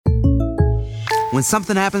When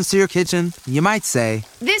something happens to your kitchen, you might say,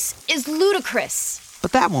 "This is ludicrous."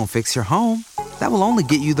 But that won't fix your home. That will only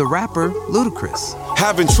get you the rapper, Ludacris.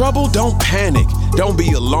 Having trouble? Don't panic. Don't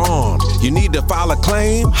be alarmed. You need to file a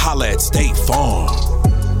claim? Holla at State Farm.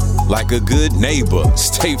 Like a good neighbor,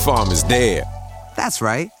 State Farm is there. That's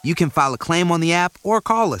right. You can file a claim on the app or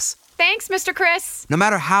call us. Thanks, Mr. Chris. No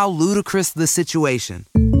matter how ludicrous the situation,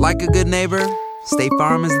 like a good neighbor, State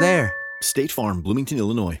Farm is there. State Farm, Bloomington,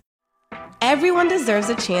 Illinois. Everyone deserves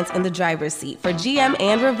a chance in the driver's seat. For GM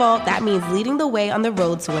and Revolt, that means leading the way on the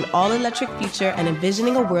road to an all-electric future and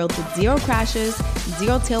envisioning a world with zero crashes,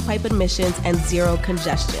 zero tailpipe emissions, and zero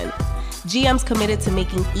congestion. GM's committed to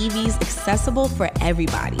making EVs accessible for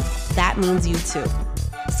everybody. That means you too.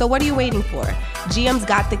 So what are you waiting for? GM's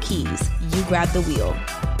got the keys. You grab the wheel.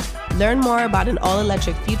 Learn more about an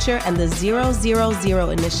all-electric future and the 000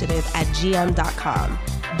 initiative at gm.com.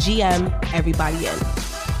 GM, everybody in.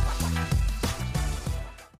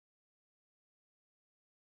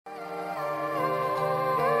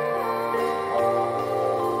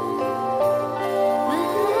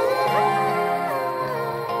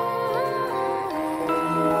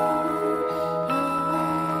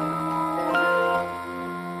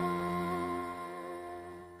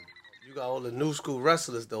 The new school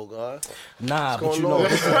wrestlers, though, God. Nah, but you know,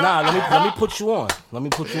 this is, let me put you on. Let me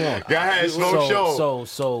put you on. Go ahead, show.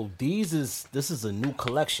 So this is a new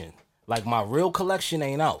collection. Like, my real collection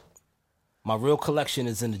ain't out. My real collection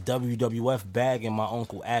is in the WWF bag in my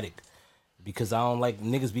uncle attic, because I don't like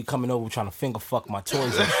niggas be coming over trying to finger fuck my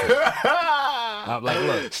toys and shit. I'm like,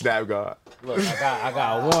 look, Snap God. Look, I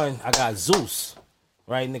got Zeus,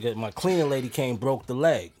 right, nigga? My cleaning lady came, broke the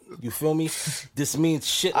leg. You feel me? This means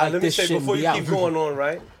shit like this shit. Before you keep going on,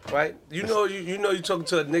 right? You know you're talking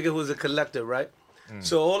to a nigga who's a collector, right?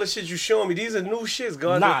 So all the shit you showing me, these are new shits,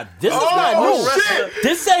 God. Nah, this is not new. Shit.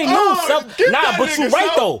 This ain't new. But you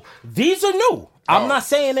right though. These are new. I'm not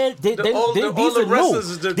saying that these are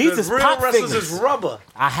new. These is real pop wrestlers figures. is rubber.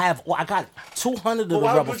 I got 200 of the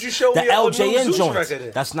why rubber. would you show the me a new LJN Zeus joints. record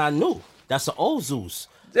then? That's not new. That's an old Zeus.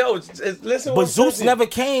 Yo, listen. But Zeus never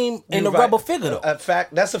came in the rubber figure though.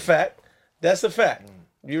 That's a fact. That's a fact.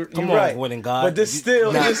 You're Come on, right. winning God. But this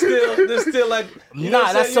still like that's some. You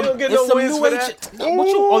don't get It's no some wins new for age. that. You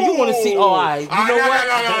want to see? Oh, all right. You know what?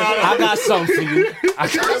 I got something for you. I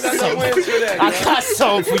got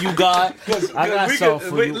something for you, God. I got something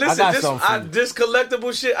for you. Listen, this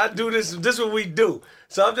collectible shit, I do this. This is what we do.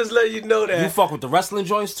 So I'm just letting you know that. You fuck with the wrestling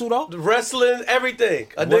joints too, though. The wrestling, everything.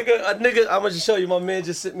 A nigga. I'm gonna just show you. My man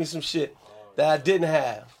just sent me some shit that I didn't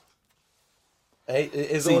have.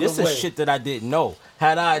 See, this is shit that I didn't know.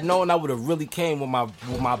 Had I known, I would have really came with my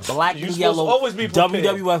black and yellow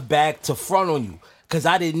WWF bag to front on you. Because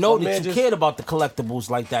I didn't know that you cared about the collectibles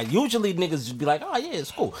like that. Usually niggas just be like, oh yeah,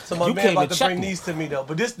 it's cool. So my man about to bring these to me though.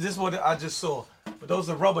 But this what I just saw. But those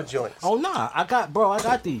are rubber joints. Oh nah, I got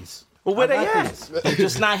these. But where they at? They're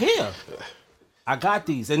just not here. I got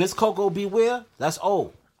these. And this Coco Beware, that's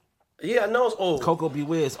old. Yeah, I know it's old. Coco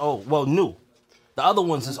Beware is old. Well, new. The other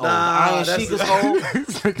ones is old. The Iron Sheik is old.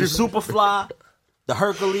 The Superfly, the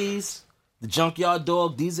Hercules, the Junkyard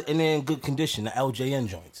Dog. These and they're in good condition. The LJN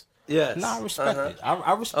joints. Yes. Nah, I respect it.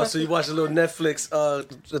 I respect it. Oh, so you watch a little Netflix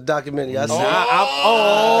documentary. I see.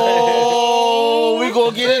 We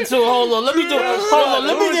gonna get into it. Hold on. Let me get my.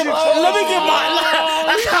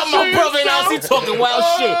 I got my brother in the house. He talking wild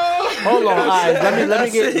shit. Hold on. All right.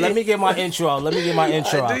 Let me get my intro. Let me get my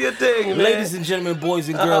intro. Do your thing, man. Ladies and gentlemen, boys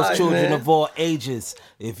and girls, children of all ages.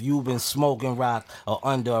 If you've been smoking rock or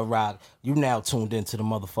under a rock, you now tuned into the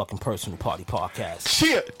motherfucking Personal Party Podcast.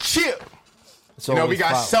 Chill. So we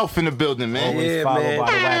got self in the building, man. Always followed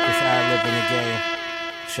by the wackest ad-lib in the game.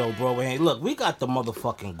 Show, bro. Hey, look, we got the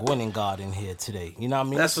motherfucking Gwen God in here today. You know what I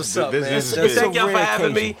mean? That's what's up, man. It's Thank y'all for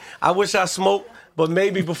having occasion. me. I wish I smoked, but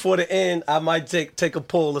maybe before the end, I might take a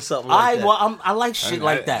pull or something like that. Well, I like shit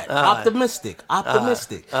like that. Optimistic. You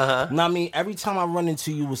know what I mean? Every time I run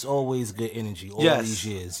into you, it's always good energy. All these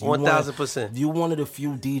years. 1,000%. You one of the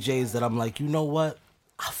few DJs that I'm like, you know what?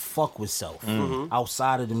 I fuck with Self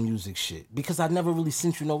outside of the music shit because I never really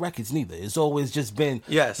sent you no records neither. It's always just been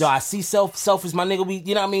yo, I see Self is my nigga. We,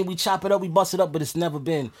 you know what I mean? We chop it up, we bust it up, but it's never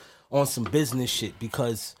been on some business shit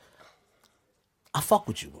because I fuck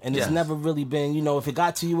with you, and it's never really been, you know, if it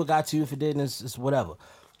got to you, it got to you. If it didn't, it's whatever.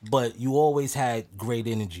 But you always had great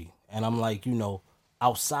energy, and I'm like, you know,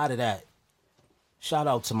 outside of that, shout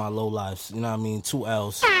out to my low lives. You know what I mean? 2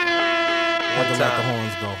 L's. Let the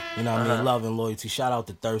horns go. You know what I mean? Love and loyalty. Shout out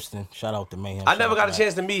to Thurston. Shout out to Mayhem. I never got a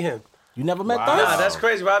chance to meet him. You never met Thirst? Nah, that's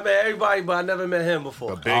crazy. But I met everybody, but I never met him before.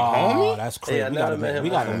 The big homie? That's crazy. Yeah, we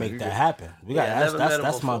gotta make that happen.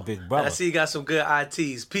 That's my big brother. I see you got some good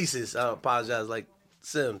ITs, pieces. I apologize, like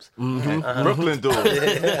Sims. Brooklyn dude. You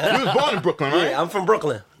was born in Brooklyn, right? Yeah, I'm from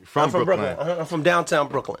Brooklyn. I'm from Brooklyn. I'm from downtown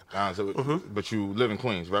Brooklyn. But you live in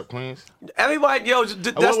Queens, rep Queens? Everybody, that's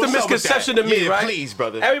the misconception to me, right? Please,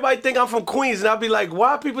 brother. Everybody think I'm from Queens, and I'll be like,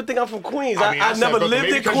 why people think I'm from Queens? I never lived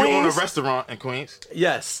in Queens. Because you own a restaurant in Queens?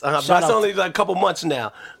 Yes. That's only like a couple months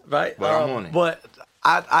now, right? But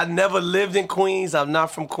I never lived in Queens. I'm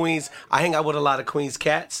not from Queens. I hang out with a lot of Queens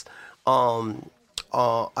cats.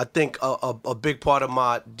 I think a big part of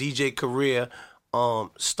my DJ career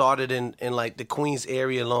started in like the Queens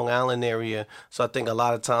area, Long Island area. So I think a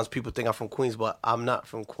lot of times people think I'm from Queens, but I'm not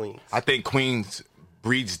from Queens. I think Queens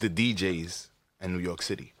breeds the DJs in New York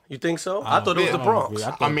City. You think so? I thought it was the Bronx.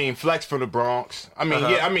 I mean, Flex from the Bronx. I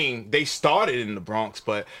mean, they started in the Bronx,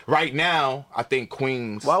 but right now, I think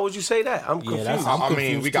Queens. Why would you say that? I'm confused. I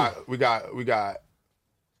mean, we got.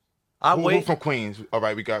 Who from Queens? All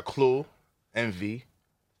right, we got Clue, MV,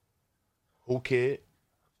 Who Kid.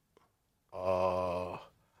 I'm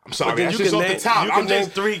sorry, that's just off the top. You can name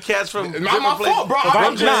 3 cats from different my places. fault, bro.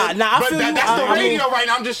 I feel you. That's the radio right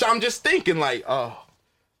now. I'm just thinking like,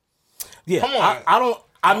 yeah. Come on. I don't.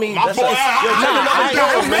 I mean, my fault.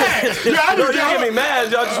 I'm mad. You get me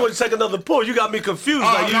mad. Y'all just want to take another pull. You got me confused.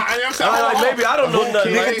 Maybe I don't know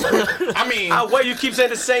nothing. I mean, where you keep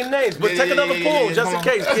saying the same names, but take another pull just in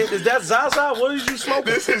case. Is that Zaza? What is you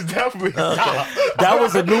smoking? This is definitely Zaza. That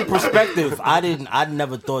was a new perspective. I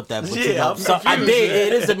never thought that. But I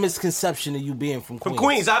did. It is a misconception of you being from Queens. From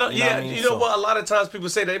Queens, I don't. You know what? A lot of times people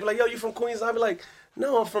say that. They be like, "Yo, you from Queens?" I be like,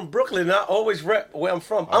 "No, I'm from Brooklyn." And I always rep where I'm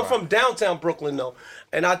from. I'm from downtown Brooklyn, though.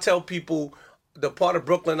 And I tell people the part of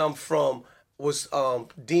Brooklyn I'm from was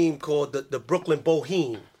deemed called the Brooklyn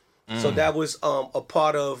Boheme. So that was a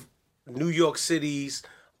part of New York City's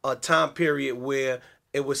time period where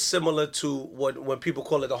it was similar to when people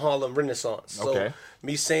call it the Harlem Renaissance. So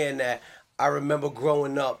me saying that, I remember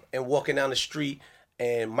growing up and walking down the street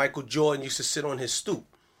and Michael Jordan used to sit on his stoop.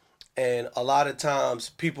 And a lot of times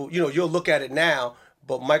people, you'll look at it now,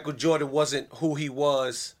 but Michael Jordan wasn't who he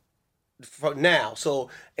was for now. So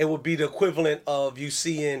it would be the equivalent of you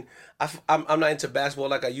seeing, I'm not into basketball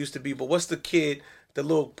like I used to be, but what's the kid, the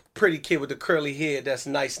little pretty kid with the curly hair that's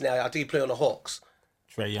nice now? I think he play on the Hawks.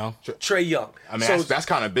 Trae Young. Trae Young. I mean, that's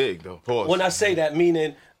kind of big though. Pause. When I say that,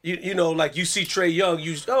 meaning, like you see Trae Young,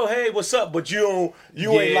 hey, what's up? But you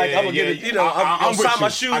ain't like, I'm gonna get it, I'm sign my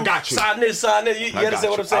shoes, I got you. Sign this. You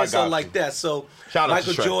understand what I'm saying? Something like that. So shout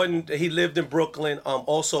Michael Jordan, he lived in Brooklyn,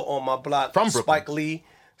 also on my block. From Brooklyn.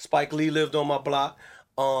 Spike Lee lived on my block.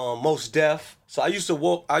 Mos Def. So I used to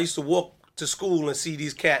walk to school and see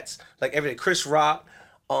these cats like every day. Chris Rock.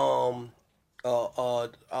 I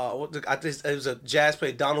think it was a jazz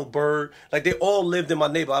player, Donald Byrd. Like they all lived in my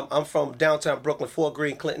neighborhood. I'm from downtown Brooklyn, Fort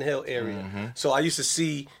Greene, Clinton Hill area. So I used to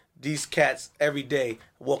see these cats every day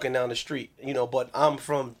walking down the street, but I'm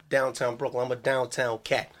from downtown Brooklyn. I'm a downtown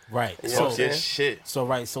cat. Right. So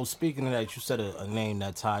speaking of that, you said a name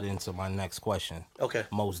that tied into my next question. Okay.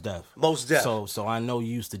 Mos Def. Mos Def. So I know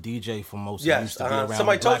you used to DJ for Mos Def. Yes. Used to be around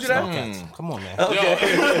somebody told you that? Cats. Come on, man.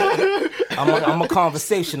 Okay. I'm a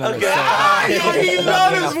conversationalist. Okay. He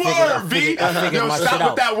love his word, B.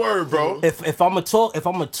 Stop with that word, bro. If I'm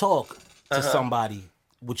gonna talk to somebody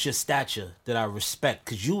with your stature that I respect,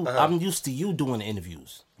 because I'm used to you doing the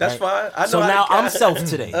interviews. That's fine. I know. So now I'm self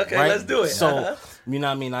today. Okay, right? let's do it. So you know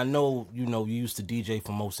what I mean? I know you used to DJ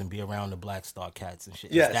for Mos and be around the Black Star Cats and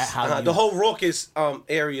shit. Yes. Is that how the whole Raucous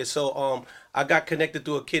area. So I got connected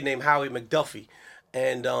through a kid named Howie McDuffie,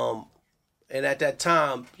 and at that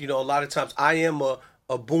time, a lot of times I am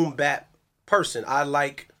a boom bap person. I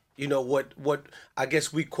like what I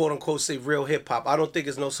guess we quote unquote say real hip hop. I don't think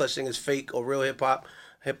there's no such thing as fake or real hip hop.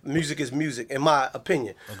 Music is music, in my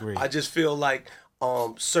opinion. Agreed. I just feel like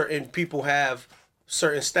certain people have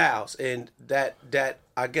certain styles, and that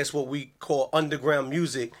I guess what we call underground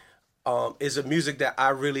music is a music that I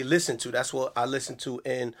really listen to. That's what I listen to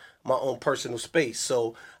in my own personal space.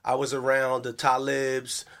 So I was around the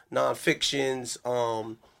Talibs, Non-Fictions.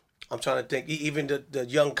 I'm trying to think, even the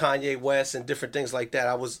young Kanye West and different things like that.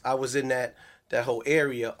 I was in that whole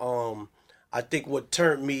area. I think what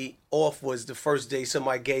turned me off was the first day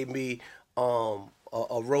somebody gave me a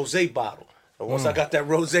rosé bottle. And once I got that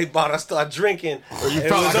rosé bottle, I started drinking.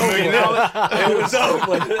 It was over. It was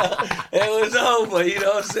over. It was over. You know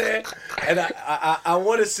what I'm saying? And I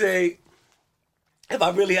want to say, if I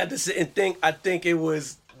really had to sit and think, I think it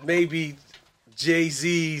was maybe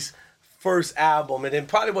Jay-Z's first album, and it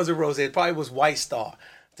probably wasn't Rosé. It probably was White Star.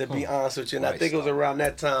 to be honest with you. And I think it was around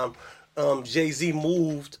that time Jay-Z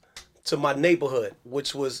moved to my neighborhood,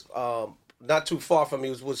 which was not too far from me.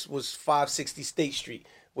 It was 560 State Street,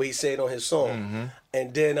 where he said on his song.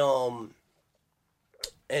 And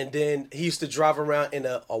then he used to drive around in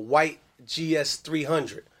a white GS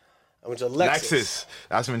 300. Which was a Lexus.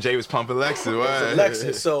 That's when Jay was pumping Lexus. It was a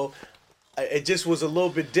Lexus. So it just was a little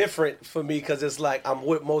bit different for me because it's like I'm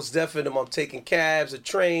with Mos Def and I'm taking cabs or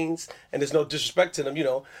trains, and there's no disrespect to them, you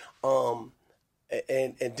know.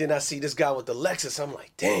 And then I see this guy with the Lexus. I'm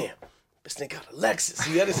like, damn, this nigga got a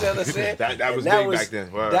Lexus. You understand what I'm saying? that was big back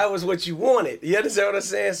then. Wow. That was what you wanted. You understand what I'm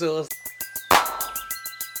saying? So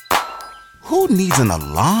Who needs an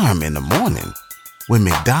alarm in the morning when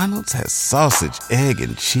McDonald's has sausage, egg,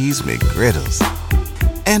 and cheese McGriddles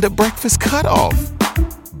and a breakfast cutoff?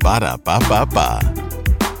 Ba-da-ba-ba-ba.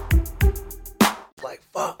 Like,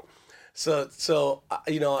 fuck. So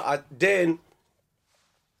you know,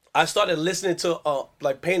 I started listening to,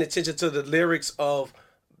 like paying attention to the lyrics of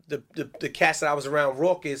the cast that I was around,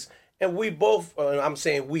 Rawkus, and we both, I'm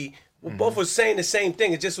saying we both were saying the same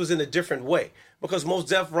thing. It just was in a different way. Because Mos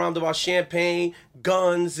Def rhymed about champagne,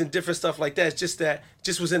 guns, and different stuff like that. It's just that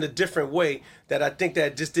just was in a different way that I think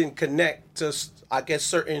that just didn't connect to, I guess,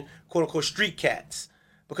 certain quote-unquote street cats.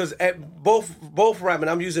 Because both rapping,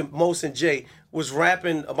 I'm using Mos and Jay, was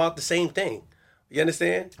rapping about the same thing. You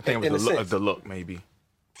understand? I think it was the look, maybe.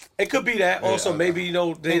 It could be that. Also, maybe, you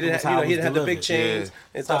know, they didn't, you know, he didn't have the big chains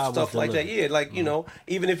and stuff like that. Yeah, like, you know,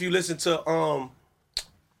 even if you listen to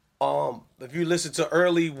if you listen to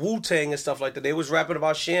early Wu-Tang and stuff like that, they was rapping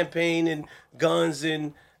about champagne and guns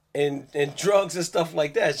and drugs and stuff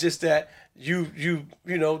like that. It's just that you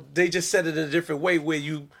know, they just said it in a different way where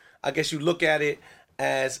I guess you look at it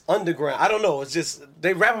as underground. I don't know. It's just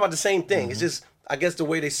they rap about the same thing. It's just I guess the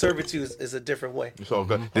way they serve it to you is a different way. It's all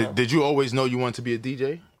good. Did you always know you wanted to be a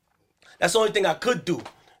DJ? That's the only thing I could do.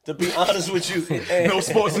 To be honest with you, no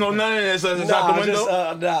sports, no none of that. That's out the window.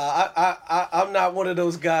 I'm not one of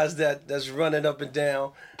those guys that's running up and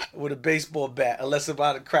down with a baseball bat unless I'm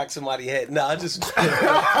about to crack somebody's head. Nah, that's an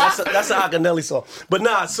Akinelli song. But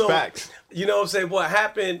nah, so Facts. You know what I'm saying? What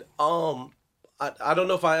happened? I don't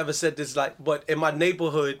know if I ever said this, like, but in my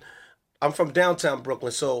neighborhood, I'm from downtown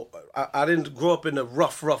Brooklyn, so I didn't grow up in a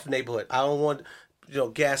rough neighborhood. I don't want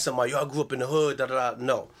gas somebody. I grew up in the hood.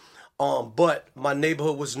 No. But my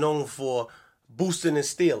neighborhood was known for boosting and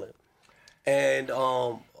stealing. And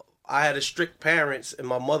I had a strict parents, and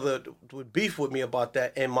my mother would beef with me about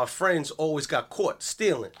that, and my friends always got caught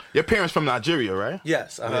stealing. Your parents from Nigeria, right?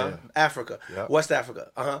 Yes, Yeah. Africa, Yep. West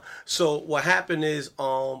Africa. So what happened is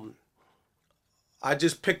I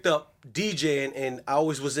just picked up DJing, and I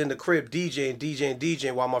always was in the crib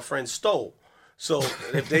DJing while my friends stole. So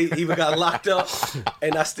if they even got locked up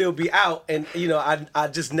and I still be out, and you know, I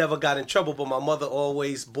just never got in trouble, but my mother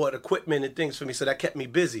always bought equipment and things for me, so that kept me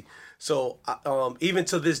busy. So even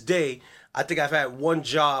to this day, I think I've had one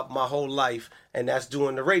job my whole life, and that's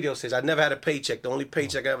doing the radio station. I never had a paycheck. The only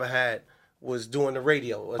paycheck I ever had was doing the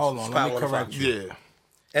radio. Hold on, let me correct you. Yeah.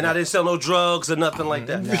 And I didn't sell no drugs or nothing like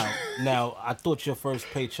that. Now, I thought your first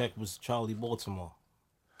paycheck was Charlie Baltimore.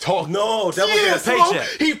 No, that wasn't a paycheck.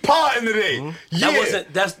 He parting today. Yeah.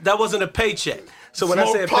 That wasn't a paycheck. So when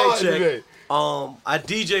I say a paycheck, I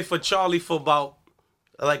DJ for Charlie for about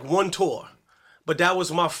like one tour, but that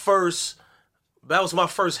was my first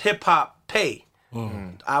hip hop pay.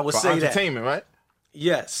 I would say that entertainment, right?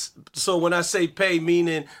 Yes. So when I say pay,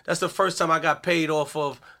 meaning that's the first time I got paid off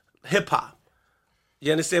of hip hop.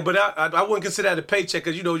 You understand? But I wouldn't consider that a paycheck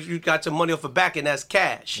because, you know, you got your money off the back and that's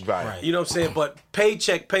cash. Right. You know what I'm saying? But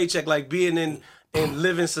paycheck, like being in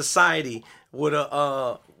living society with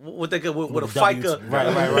a with a FICA. Right.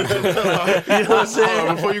 You know what I'm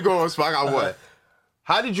saying? Before you go on, Spock, I what?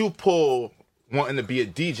 How did you pull wanting to be a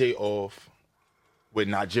DJ off with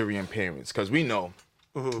Nigerian parents? Because we know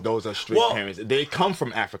those are strict parents. They come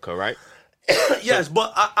from Africa, right? Yes,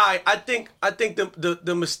 but I think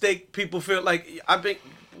the mistake people feel like, I think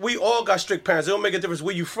we all got strict parents. It don't make a difference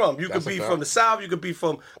where you from. You could be from the South, you could be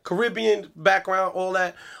from Caribbean background, all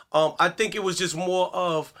that. I think it was just more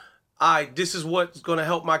of, this is what's gonna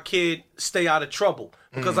help my kid stay out of trouble.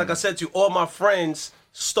 Because like I said to you, all my friends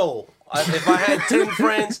stole. If I had 10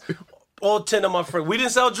 friends, all 10 of my friends, we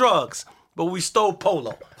didn't sell drugs, but we stole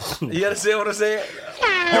polo. You understand what I'm saying?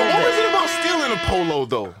 Yo, what was it about stealing a polo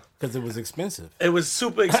though? Because it was expensive. It was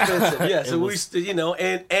super expensive, yeah. So we, you know,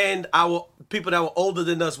 and our people that were older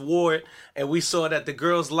than us wore it, and we saw that the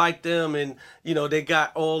girls liked them, and you know they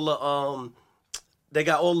got all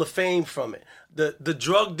the fame from it. The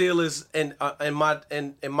drug dealers in my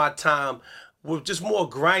time were just more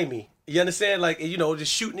grimy. You understand? Like, you know,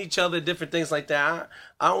 just shooting each other, different things like that.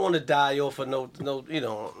 I don't want to die off of no, you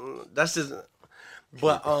know, that's just.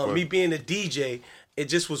 But me being a DJ, it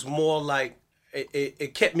just was more like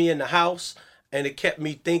it kept me in the house and it kept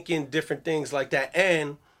me thinking different things like that.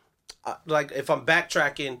 And like if I'm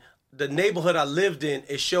backtracking, the neighborhood I lived in,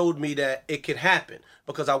 it showed me that it could happen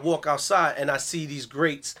because I walk outside and I see these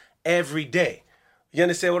greats every day. You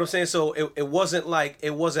understand what I'm saying? So it wasn't like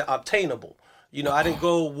it wasn't obtainable. You know, I didn't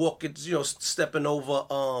go walking, you know, stepping over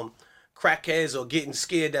crackheads or getting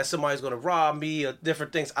scared that somebody's gonna rob me or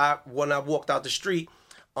different things. When I walked out the street,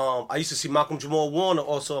 I used to see Malcolm Jamal Warner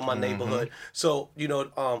also in my neighborhood. So, you know,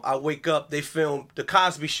 I wake up, they filmed The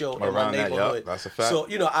Cosby Show in my neighborhood. Yep, that's a fact. So,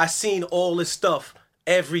 you know, I seen all this stuff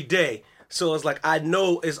every day. So it's like I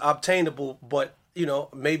know it's obtainable, but you know,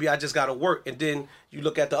 maybe I just gotta work. And then you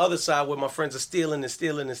look at the other side where my friends are stealing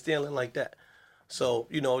like that. So,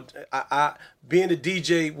 you know, I being a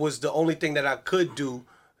DJ was the only thing that I could do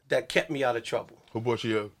that kept me out of trouble. Who bought you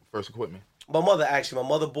your first equipment? My mother, actually. My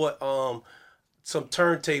mother bought some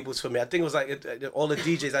turntables for me. I think it was like all the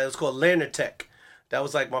DJs. It was called Lanartech. That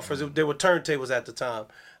was like my first. There were turntables at the time,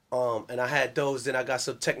 and I had those. Then I got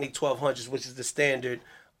some Technic 1200s, which is the standard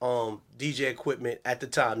DJ equipment at the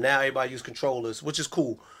time. Now everybody use controllers, which is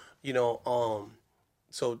cool, you know.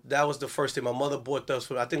 So that was the first thing. My mother bought those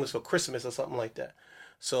for, I think it was for Christmas or something like that.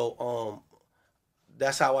 So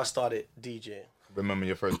that's how I started DJing. Remember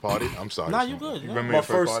your first party? I'm sorry. Nah, you good. Remember your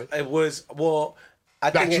first party? It was, well, I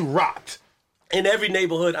think you rocked. In every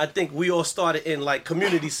neighborhood, I think we all started in like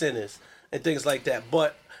community centers and things like that.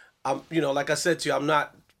 But I'm, you know, like I said to you, I'm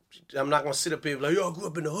not gonna sit up here and be like, yo, I grew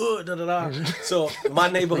up in the hood, da da da. So my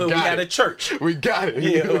neighborhood, we had a church. We got it.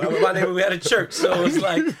 Yeah, my neighborhood, we had a church. So it's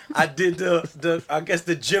like I did I guess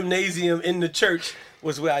the gymnasium in the church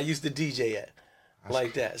was where I used to DJ at,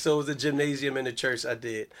 like that. So it was the gymnasium in the church I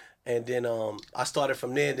did, and then I started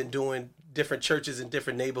from there and then doing different churches in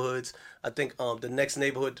different neighborhoods. I think the next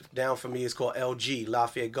neighborhood down from me is called LG,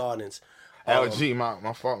 Lafayette Gardens. LG,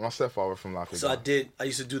 my stepfather from Lafayette. So I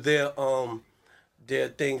used to do their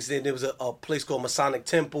things. Then there was a place called Masonic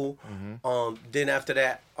Temple. Then after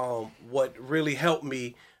that, what really helped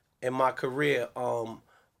me in my career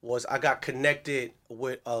was I got connected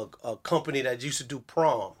with a company that used to do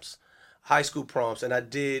proms, high school proms, and I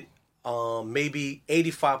did maybe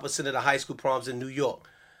 85% of the high school proms in New York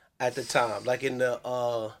at the time, like in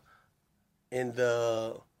the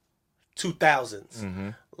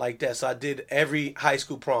 2000s, like that. So I did every high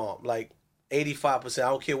school prom, like 85%. I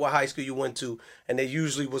don't care what high school you went to, and they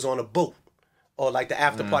usually was on a boat, or like the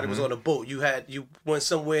after party was on a boat. You went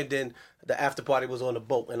somewhere, then the after party was on a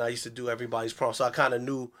boat, and I used to do everybody's prom. So I kind of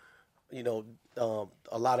knew, you know,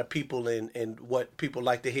 a lot of people and what people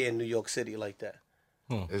like to hear in New York City, like that.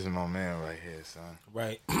 This is my man right here, son.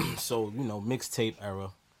 Right. So, you know, mixtape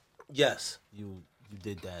era. Yes. You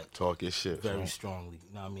did that. Talk your shit. Very strongly.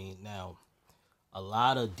 You know what I mean? Now, a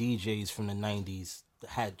lot of DJs from the 90s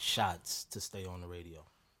had shots to stay on the radio.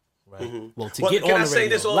 Right? Well, get on the radio. Can I say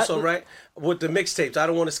this also, right? With the mixtapes, I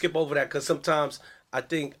don't want to skip over that because sometimes I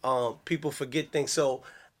think people forget things. So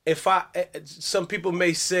some people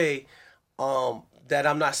may say that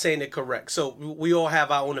I'm not saying it correct. So we all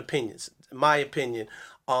have our own opinions. My opinion,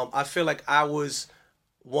 I feel like I was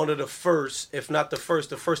one of the first, if not the first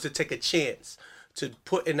to take a chance to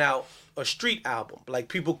putting out a street album. Like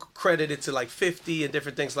people credit it to like 50 and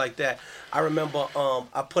different things like that. I remember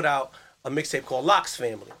I put out a mixtape called Locks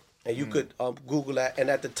Family, and you could Google that. And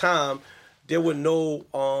at the time, there were no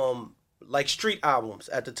like street albums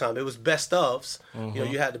at the time. It was best ofs. You know,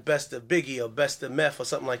 you had the best of Biggie or best of Meth or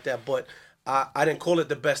something like that. But I didn't call it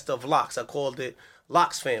the best of Locks. I called it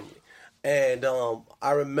Locks Family. And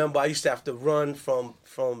I remember I used to have to run from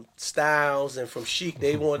Styles and from Chic.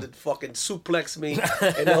 They wanted to fucking suplex me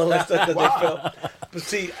and all that stuff because they felt. But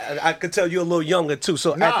see, I could tell you're a little younger too.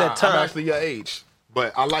 So at that time, I'm actually your age.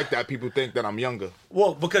 But I like that people think that I'm younger.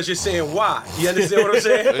 Well, because you're saying why. You understand what I'm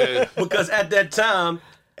saying? Yeah. Because at that time,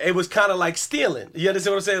 it was kind of like stealing. You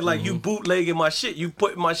understand what I'm saying? Like you bootlegging my shit. You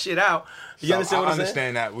putting my shit out. You understand what I'm saying? I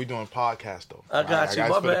understand that. We're doing podcast though. I got you.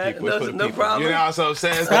 My bad. No problem. You know what I'm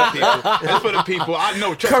saying? It's for the people. It's for the people. I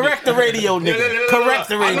know. Correct the radio, nigga. Correct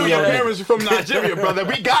the radio. I know your parents are from Nigeria, brother.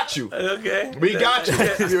 We got you. Okay. We got you.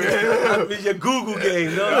 I mean, your Google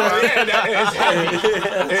game, no? Yeah, it's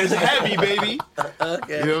heavy. It's heavy, baby.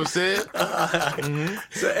 Okay. You know what I'm saying?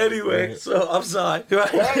 So anyway, so I'm sorry.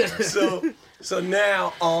 Right? So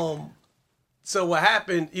now, so what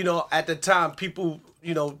happened? You know, at the time, people.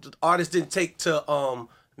 You know, artists didn't take to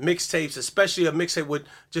mixtapes, especially a mixtape with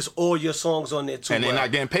just all your songs on there too. And they're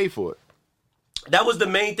not getting paid for it. that was the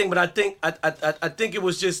main thing. But I think it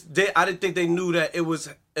was just I didn't think they knew that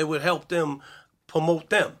it would help them promote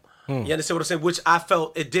them. You understand what I'm saying? Which I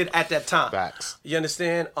felt it did at that time. Facts. You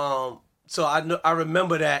understand? So I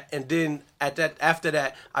remember that, and then after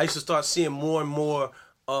that, I used to start seeing more and more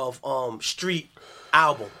of street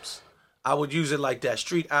albums. I would use it like that,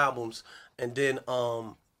 street albums, and then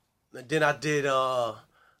I did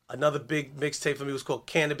another big mixtape for me. It was called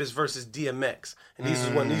Cannabis versus DMX, and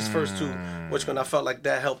these first two, which one I felt like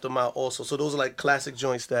that helped them out also. So those are like classic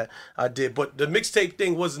joints that I did. But the mixtape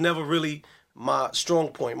thing was never really my strong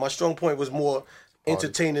point. My strong point was more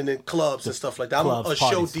entertaining in clubs and stuff like that. I'm a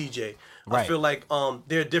show DJ. Right. I feel like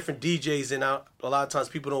there are different DJs, and a lot of times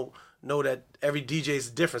people don't know that every DJ is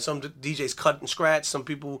different. Some DJs cut and scratch. Some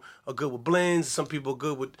people are good with blends. Some people are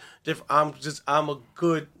good with different. I'm a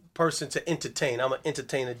good person to entertain. I'm an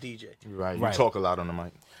entertainer DJ. Right. You talk a lot on the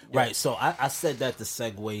mic. Right. So I said that to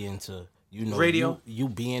segue into radio. You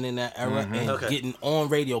being in that era and getting on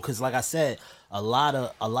radio, because like I said, a lot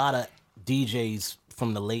of DJs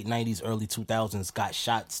from the late 90s, early 2000s got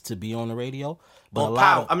shots to be on the radio. But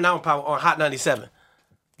not on Power, on Hot 97.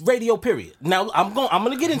 Radio, period. Now, I'm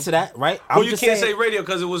gonna get into that, right? Well, you can't say radio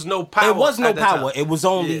because it was no power. It was no power. It was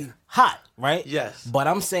only hot, right? Yes. But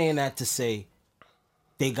I'm saying that to say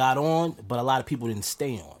they got on, but a lot of people didn't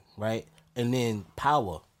stay on, right? And then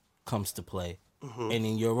power comes to play, and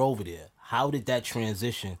then you're over there. How did that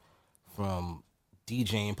transition from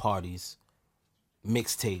DJing parties,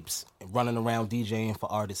 mixtapes, running around DJing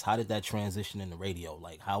for artists? How did that transition into radio?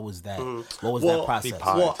 Like, how was that? What was that process?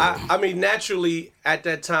 Well, I mean, naturally, at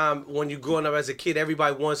that time, when you're growing up as a kid,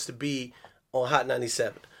 everybody wants to be on Hot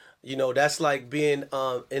 97. You know, that's like being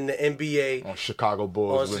in the NBA. On Chicago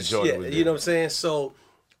Bulls with Jordan. Yeah, you know what I'm saying? So,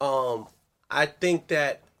 I think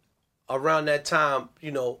that around that time,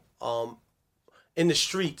 you know, in the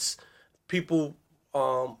streets, people,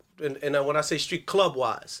 and when I say street,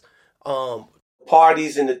 club-wise,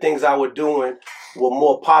 parties and the things I was doing were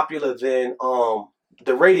more popular than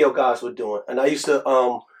the radio guys were doing. And I used to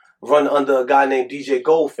run under a guy named DJ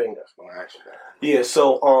Goldfinger. Yeah,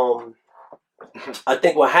 so I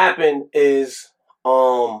think what happened is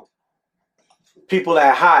people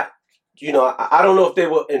at Hot, you know, I don't know if they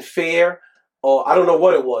were in fear or I don't know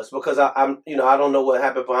what it was, because I'm you know, I don't know what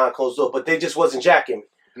happened behind closed doors, but they just wasn't jacking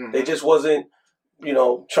me. They just wasn't, you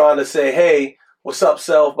know, trying to say, hey, what's up,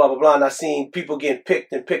 self, blah, blah, blah. And I seen people getting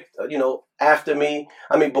picked, you know, after me.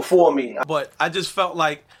 I mean, before me. But I just felt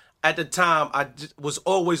like at the time I was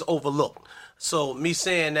always overlooked. So me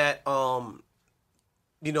saying that,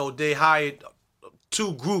 you know, they hired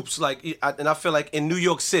two groups, like, and I feel like in New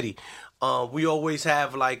York City, we always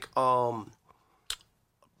have like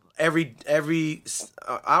every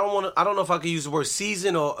I don't know if I could use the word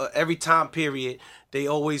season or every time period. They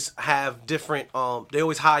always have different, they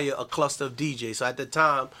always hire a cluster of DJs. So at the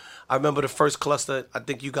time, I remember the first cluster, I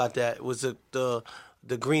think you got that, it was the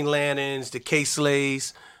Green Lanterns, the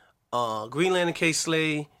K-Slays, Green Lantern,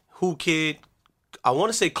 K-Slay, Who Kid, I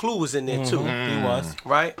want to say Clue was in there too. He was.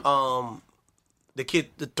 Right? The kid,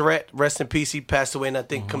 The Threat, rest in peace, he passed away, and I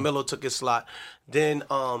think Camilo took his slot. Then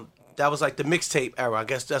that was like the mixtape era. I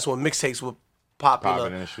guess that's when mixtapes were popular.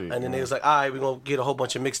 And then they was like, all right, we're going to get a whole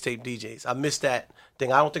bunch of mixtape DJs. I missed that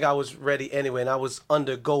thing. I don't think I was ready anyway, and I was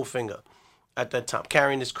under Goldfinger at that time,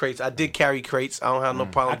 carrying his crates. I did carry crates. I don't have no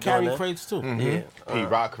problem doing that. I carry crates too. Yeah.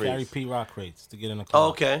 P-Rock crates. Carry P-Rock crates to get in the club. Oh,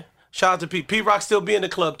 okay. Shout out to P. P-Rock still be in the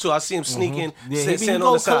club too. I see him sneaking, Yeah, he sitting go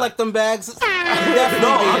on the side. collect them bags. No,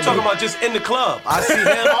 I'm talking about just in the club. I see him.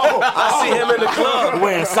 I see him in the club.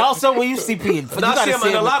 Where salsa? Where you see P? No, I see him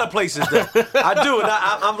in a lot of places. Though. I do, and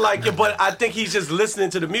I'm like, yeah, but I think he's just listening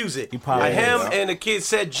to the music. Like him and the kid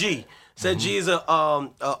Said G. Said G is a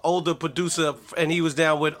older producer, and he was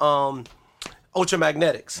down with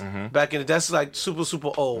Ultramagnetics back in the. That's like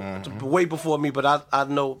super old, way before me. But I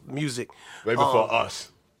know music. Way before us.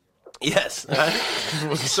 Yes.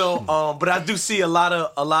 So, but I do see a lot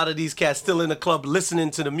of these cats still in the club listening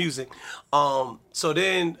to the music. So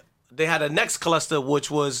then they had a next cluster, which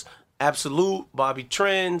was Absolute, Bobby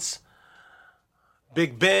Trends,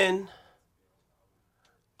 Big Ben.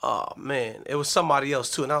 Oh man, it was somebody else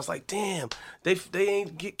too, and I was like, damn, they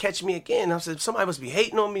ain't catch me again. I said somebody must be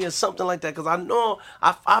hating on me or something like that, because I know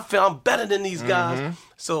I feel I'm better than these guys.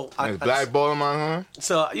 So I blackball my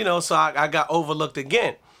So so I got overlooked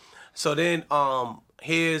again. So then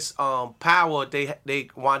here's Power. They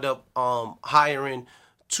wind up hiring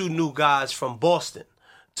two new guys from Boston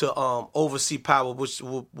to oversee Power, which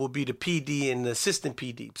will be the PD and the assistant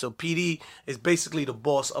PD. So PD is basically the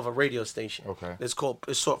boss of a radio station. Okay. It's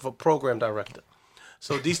sort of a program director.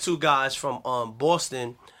 So these two guys from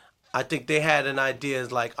Boston, I think they had an idea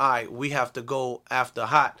is like, all right, we have to go after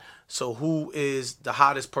hot. So who is the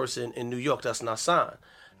hottest person in New York that's not signed?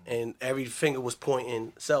 And every finger was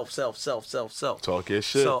pointing self. Talk your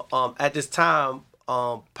shit. So at this time,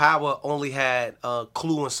 Power only had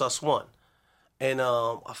Clue and Sus One. And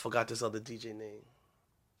I forgot this other DJ name.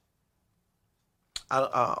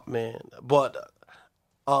 But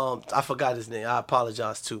I forgot his name. I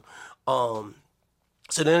apologize too. So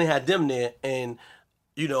then they had them there, and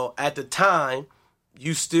you know, at the time,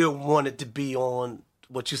 you still wanted to be on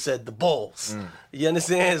what you said, the Bulls. You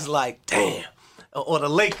understand? It's like, damn. Or the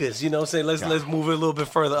Lakers, you know what I'm saying? Let's move it a little bit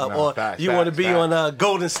further up. Or you want to be on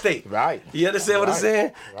Golden State. Right. You understand what I'm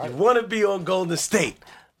saying? Right. You want to be on Golden State.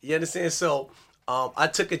 You understand? So I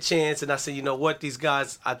took a chance and I said, you know what? These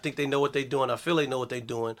guys, I think they know what they're doing. I feel they know what they're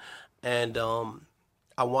doing. And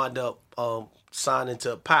I wound up signing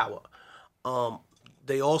to Power.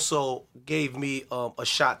 They also gave me a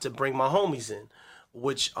shot to bring my homies in,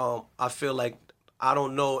 which I feel like I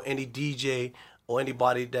don't know any DJ or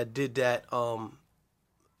anybody that did that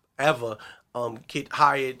ever get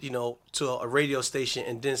hired, you know, to a radio station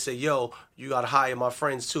and then say, yo, you got to hire my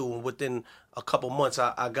friends too. And within a couple months,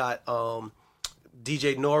 I got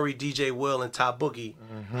DJ Nori, DJ Will, and Ty Boogie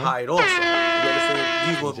hired also. You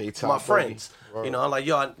understand? These were my friends. Boogie. You know, I'm like,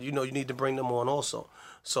 yo, you know, you need to bring them on also.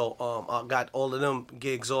 So I got all of them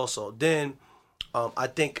gigs also. Then I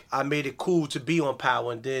think I made it cool to be on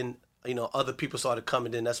Power, and then, you know, other people started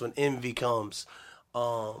coming in. That's when Envy comes,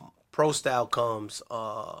 Pro Style comes,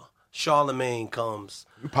 Charlemagne comes.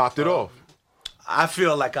 You popped it off. I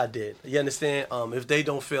feel like I did. You understand? If they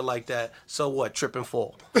don't feel like that, so what? Trip and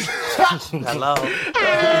fall. Hello?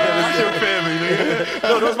 That's your family, nigga.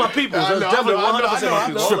 No, those my people. Those definitely 100% my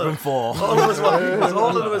people. Trip and fall. All of them is my people.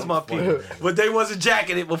 All of them is my people. But they wasn't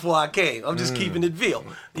jacking it before I came. I'm just keeping it real.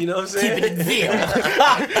 You know what I'm saying? Keeping it real. I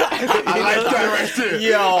like that right there.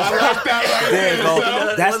 Yo. I like that right there.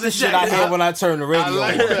 Go. That's the shit I hear when I turn the radio on.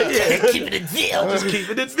 like that. Yeah. Keeping it real. Just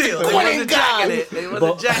keeping it real. They wasn't jacking it. They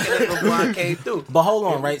wasn't jacking it before I came through. But hold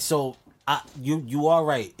on, right? So you are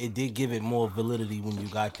right. It did give it more validity when you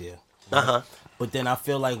got there. Right? But then I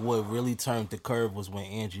feel like what really turned the curve was when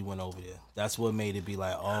Angie went over there. That's what made it be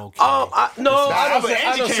like, oh, okay. I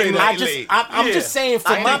don't say that. I'm just saying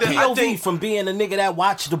from my POV, from being a nigga that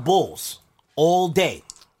watched the Bulls all day,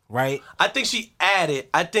 right? I think she added.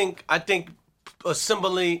 I think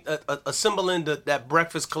assembling that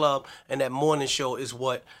Breakfast Club and that morning show is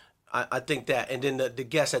what. I think that, and then the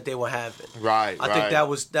guests that they were having. Right. I think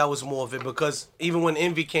that was more of it, because even when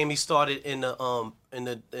Envy came, he started in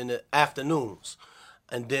the afternoons,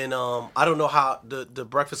 and then I don't know how the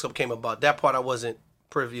Breakfast Club came about. That part I wasn't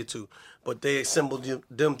privy to, but they assembled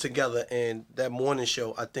them together, and that morning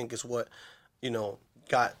show I think is what, you know,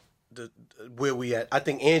 got where we at. I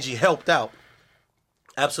think Angie helped out,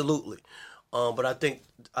 absolutely, but I think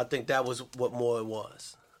that was what more it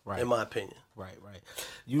was, in my opinion. Right.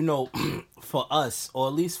 You know, for us, or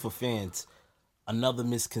at least for fans, another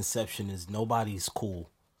misconception is nobody's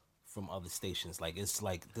cool from other stations. Like, it's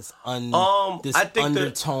like this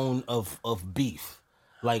undertone of beef.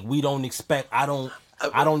 Like, we don't expect. I don't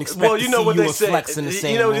expect to see you flex in the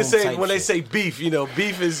same. You know what they say when shit. They say beef. You know,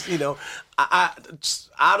 beef is, you know, I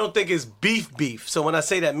don't think it's beef. So when I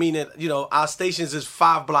say that, meaning, you know, our stations is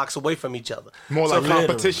 5 blocks away from each other. More like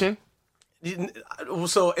competition.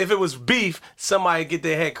 So if it was beef, somebody get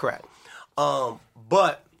their head cracked.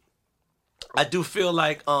 But I do feel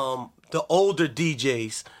like the older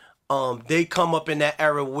DJs, they come up in that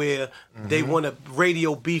era where they want to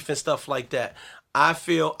radio beef and stuff like that. I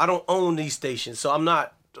feel I don't own these stations, so I'm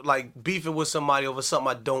not like beefing with somebody over something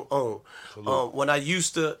I don't own. When I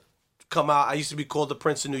used to come out, I used to be called the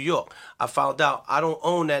Prince of New York. I found out I don't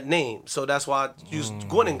own that name, so that's why I used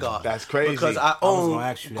Gwinnegard. That's crazy. Because I own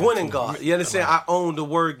Gwinnegard. You understand? I own the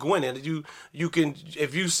word Gwinnen. You can,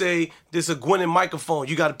 if you say this is a Gwinnen microphone,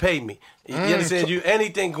 you got to pay me. You understand?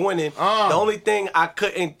 Anything Gwinnen. The only thing I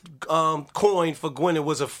couldn't coin for Gwinnen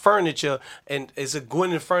was a furniture, and it's a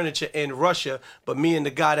Gwinnen furniture in Russia. But me and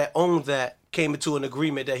the guy that owned that came into an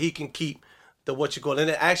agreement that he can keep the what you call it.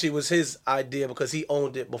 And it actually was his idea because he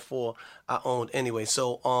owned it before I owned anyway.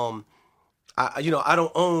 So I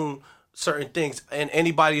don't own certain things. And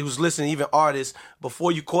anybody who's listening, even artists,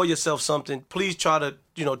 before you call yourself something, please try to,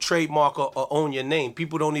 you know, trademark or own your name.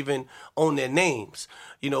 People don't even own their names,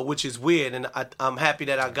 you know, which is weird. And I'm happy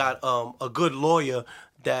that I got a good lawyer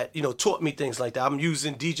that, you know, taught me things like that. I'm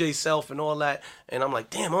using DJ Self and all that, and I'm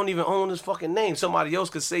like, damn, I don't even own this fucking name. Somebody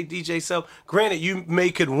else could say DJ Self. Granted, you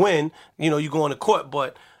could win, you know, you go into court,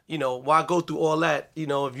 but, you know, why go through all that, you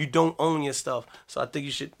know, if you don't own your stuff? So I think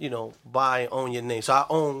you should, you know, buy and own your name. So I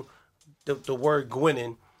own the word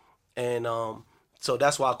Gwinnen, and so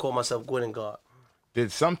that's why I call myself Gwinnengard.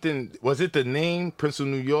 Was it the name Prince of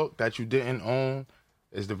New York that you didn't own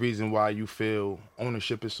is the reason why you feel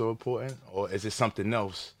ownership is so important? Or is it something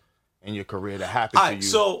else in your career that happened to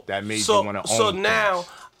you that made you want to own So things? now,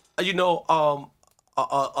 I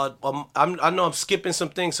know I'm skipping some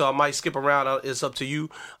things, so I might skip around. It's up to you.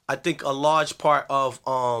 I think a large part of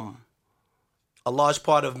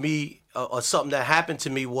me, or something that happened to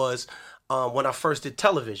me was when I first did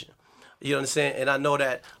television. You know what I'm saying? And I know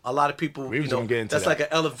that a lot of people, that's like an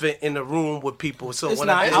elephant in the room with people. So it's when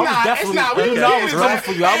not. I was definitely. I was coming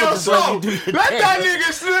for you. I was just letting you do your Let thing. that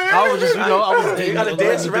nigga slip. I was just, you gotta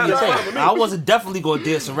dance around it. I wasn't definitely gonna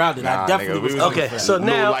dance around it. I definitely was. Okay, so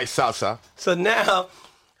now, like salsa. So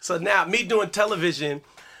now, me doing television.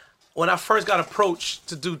 When I first got approached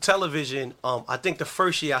to do television, I think the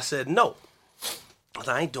first year I said no.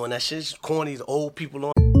 I ain't doing that shit. It's corny, the old people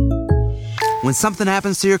on. When something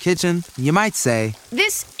happens to your kitchen, you might say,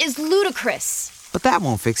 This is ludicrous. but that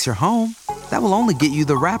won't fix your home. That will only get you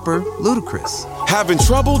the rapper, Ludacris. Having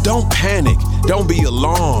trouble? Don't panic. Don't be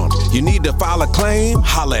alarmed. You need to file a claim?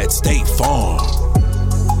 Holla at State Farm.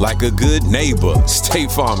 Like a good neighbor,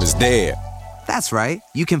 State Farm is there. That's right.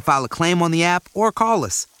 You can file a claim on the app or call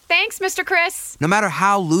us. Thanks, Mr. Chris. No matter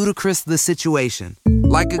how ludicrous the situation,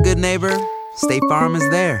 like a good neighbor, State Farm is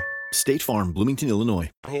there. State Farm, Bloomington, Illinois.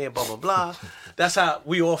 Here, blah, blah, blah. That's how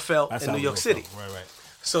we all felt in New York City. Right.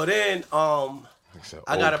 So then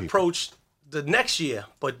I got approached the next year,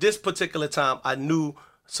 but this particular time I knew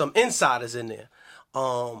some insiders in there.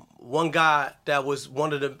 One guy that was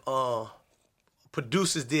one of the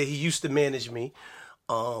producers there, he used to manage me.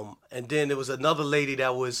 And then there was another lady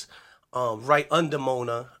that was right under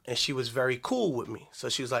Mona, and she was very cool with me. So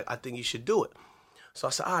she was like, I think you should do it. So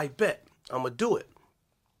I said, I bet, I'm going to do it.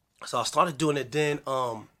 So I started doing it then.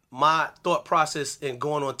 My thought process in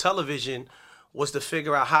going on television was to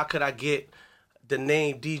figure out how could I get the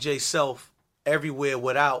name DJ Self everywhere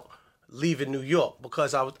without leaving New York,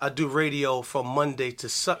 because I do radio from Monday to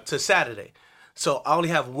Saturday. So I only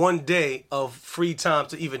have one day of free time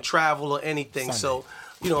to even travel or anything. Sunday.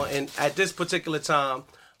 So, and at this particular time,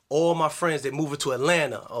 all my friends, they moving to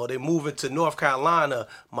Atlanta or they moving to North Carolina,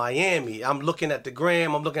 Miami. I'm looking at the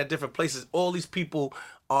gram. I'm looking at different places. All these people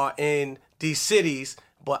are in these cities,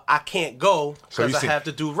 but I can't go because I have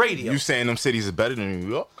to do radio. You saying them cities are better than New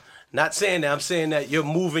York? Not saying that. I'm saying that you're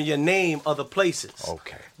moving your name other places.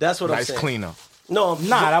 Okay. That's what I'm saying. Nice cleanup. No,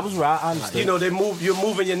 that was right. I understand. You're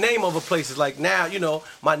moving your name other places. Like now,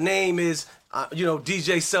 my name is,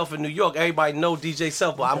 DJ Self in New York. Everybody know DJ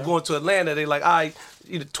Self, but I'm going to Atlanta. They like, all right,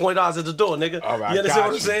 $20 at the door, nigga. All right, you understand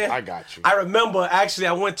what I'm saying? I got you. I remember, actually,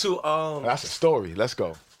 I went to... That's a story. Let's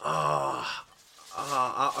go.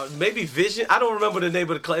 Maybe Vision. I don't remember the name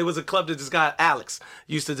of the club. It was a club that this guy Alex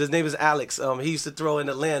his name is Alex. He used to throw in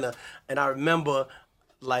Atlanta, and I remember,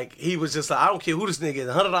 like, he was just like, I don't care who this nigga is,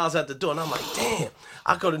 $100 at the door, and I'm like, damn,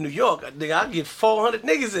 I go to New York, nigga, I get 400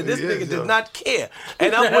 niggas in. This nigga did not care,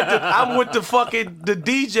 and I'm with the fucking the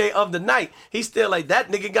DJ of the night. He's still like, that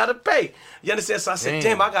nigga gotta pay. You understand? So I said,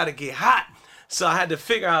 damn, I gotta get hot. So I had to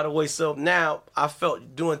figure out a way. So now I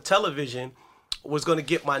felt doing television was gonna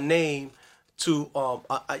get my name to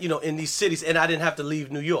in these cities, and I didn't have to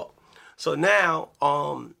leave New York. So now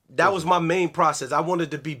that was my main process. I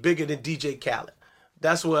wanted to be bigger than DJ Khaled.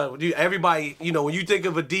 That's what everybody, when you think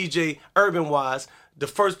of a DJ urban wise, the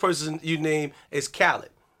first person you name is Khaled,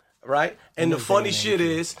 right? And the funny shit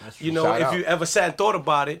is, if you ever sat and thought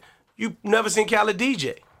about it, you never seen Khaled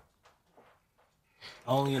DJ.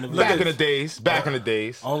 Only in the Back in the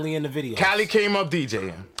days. Only in the video. Cali came up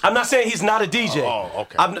DJing. I'm not saying he's not a DJ. Oh,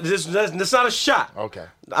 okay. That's not a shot. Okay.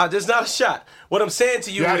 That's not a shot. What I'm saying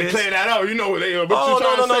to you had is... to clear that out. You know what they... No.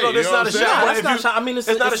 That's not a shot. That's not a shot. I mean, it's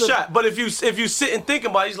not a shot. But if you sit and think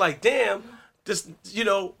about it, he's like, damn, this,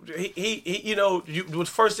 the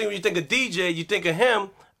first thing when you think of DJ, you think of him,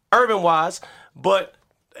 urban-wise, but...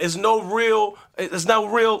 It's not real,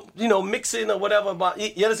 mixing or whatever. About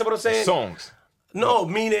you understand what I'm saying? Songs. No,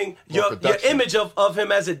 meaning your image of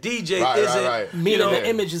him as a DJ isn't. Right. Meaning the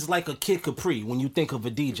image is like a Kid Capri when you think of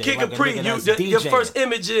a DJ. Kid like Capri, your first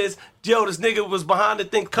image is, this nigga was behind the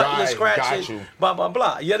thing, cutting and scratching, blah blah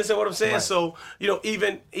blah. You understand what I'm saying? Right. So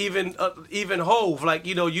even Hove, like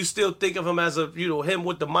you still think of him as a him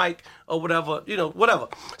with the mic or whatever, whatever.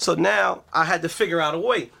 So now I had to figure out a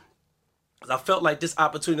way. I felt like this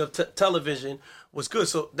opportunity of television was good.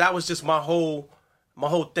 So that was just my whole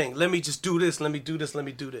thing. Let me just do this. Let me do this. Let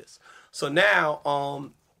me do this. So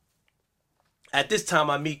now, at this time,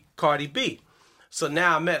 I meet Cardi B. So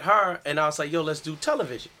now I met her, and I was like, yo, let's do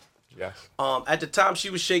television. Yes. At the time, she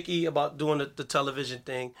was shaky about doing the television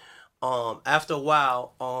thing. After a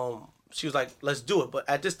while, she was like, "Let's do it." But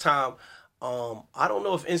at this time, I don't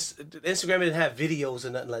know if Instagram didn't have videos or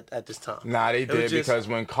nothing like at this time. Nah, they did because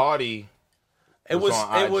when Cardi. It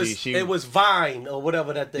was Vine or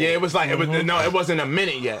whatever that thing. Yeah, it was like it wasn't a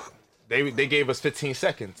minute yet. They gave us 15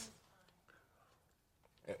 seconds.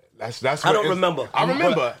 That's. I don't remember. I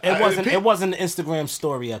remember. It wasn't an Instagram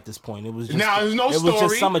story at this point. It was just. No, there's no story. It was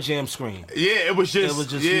just Summer Jam screen. Yeah, it was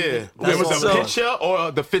just. Yeah, it was a picture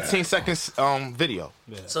or the 15 seconds video.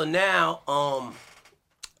 Yeah. So now,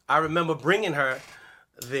 I remember bringing her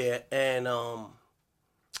there, and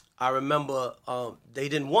I remember they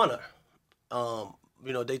didn't want her.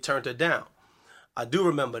 They turned her down. I do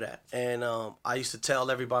remember that, and I used to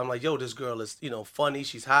tell everybody, I'm like, "Yo, this girl is, funny.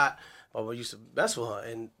 She's hot." I used to mess with her,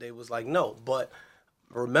 and they was like, no. But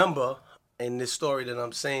remember, in this story that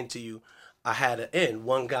I'm saying to you, I had an end.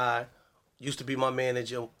 One guy used to be my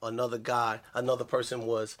manager. Another person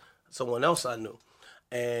was someone else I knew.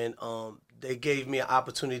 And they gave me an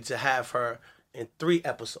opportunity to have her in 3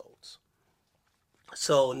 episodes.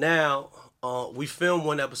 So now we filmed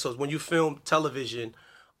 1 episode. When you film television,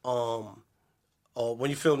 or when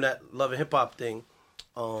you film that Love and Hip Hop thing,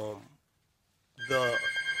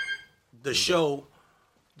 the show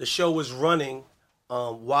is running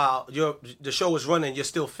while the show is running. You're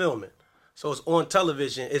still filming, so it's on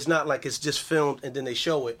television. It's not like it's just filmed and then they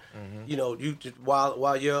show it. Mm-hmm. While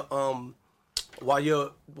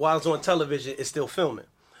it's on television, it's still filming.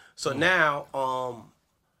 So now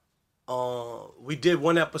we did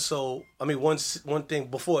 1 episode. I mean one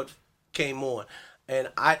thing before it came on,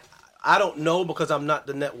 and I don't know because I'm not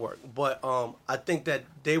the network, but I think that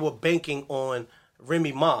they were banking on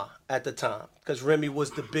Remy Ma at the time, because Remy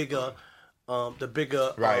was the bigger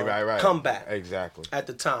comeback exactly at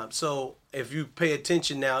the time. So if you pay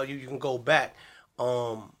attention now, you can go back.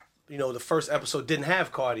 The first episode didn't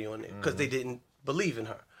have Cardi on it because they didn't believe in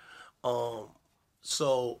her.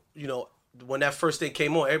 So when that first thing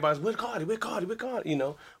came on, everybody's where's Cardi? Where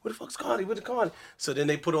the fuck's Cardi? Where's Cardi? So then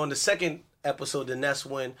they put on the second episode, and that's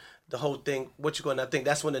when the whole thing. I think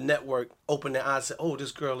that's when the network opened their eyes and said, "Oh,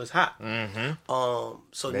 this girl is hot." Mm-hmm.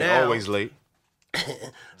 So they're now always late.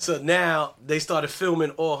 So now they started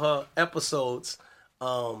filming all her episodes,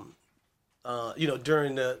 during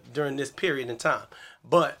this period in time.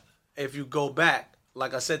 But if you go back,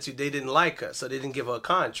 like I said to you, they didn't like her, so they didn't give her a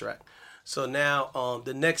contract. So now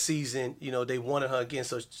the next season, they wanted her again,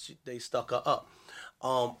 so they stuck her up.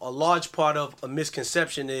 A large part of a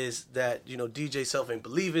misconception is that, DJ Self ain't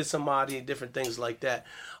believe in somebody and different things like that.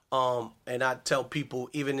 And I tell people,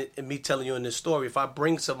 even in me telling you in this story, if I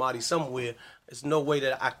bring somebody somewhere, there's no way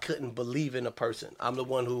that I couldn't believe in a person. I'm the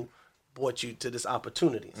one who brought you to this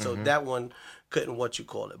opportunity. Mm-hmm. So that one couldn't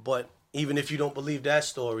But even if you don't believe that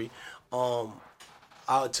story, I'll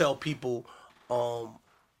tell people, I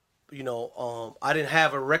didn't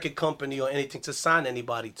have a record company or anything to sign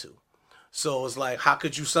anybody to. So it's like, how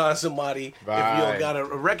could you sign somebody if you don't got a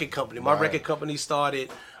record company? My record company started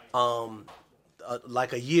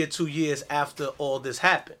like a year, 2 years after all this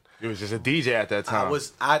happened. You was just a DJ at that time.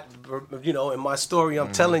 In my story,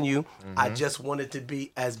 I'm telling you, I just wanted to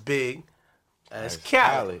be as big as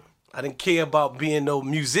Khaled. I didn't care about being no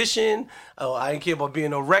musician. I didn't care about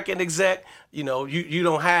being no record exec. You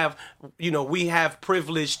don't have, we have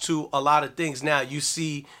privilege to a lot of things now. You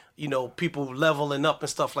see, people leveling up and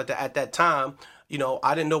stuff like that. At that time,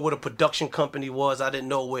 I didn't know what a production company was. I didn't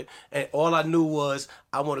know what, and all I knew was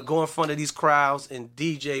I want to go in front of these crowds and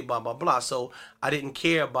DJ, blah, blah, blah. So I didn't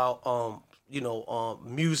care about,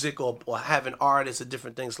 music or having artists or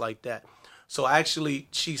different things like that. So actually,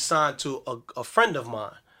 she signed to a friend of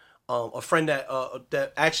mine. A friend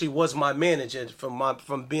that actually was my manager.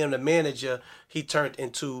 From being a manager, he turned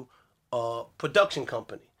into a production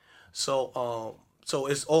company. So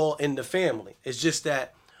it's all in the family. It's just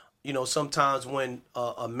that, sometimes when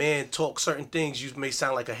a man talks certain things, you may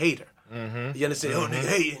sound like a hater. Mm-hmm. You understand? Mm-hmm. Oh,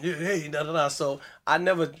 nigga, hey, da da da. So I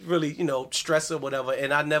never really, stress or whatever,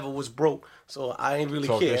 and I never was broke, so I ain't really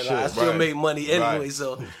care. I still made money anyway,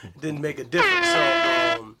 so it didn't make a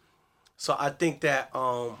difference. So I think that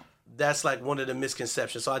that's like one of the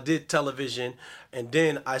misconceptions. So I did television, and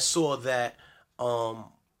then I saw that,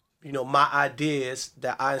 my ideas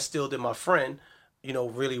that I instilled in my friend,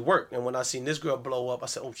 really worked. And when I seen this girl blow up, I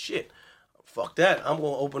said, oh shit, fuck that. I'm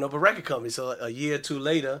going to open up a record company. So a year or two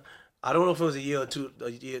later, I don't know if it was a year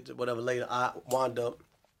whatever later, I wound up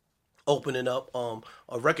opening up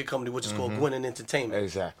a record company, which is called Gwinnett Entertainment.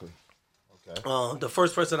 Exactly. Okay. The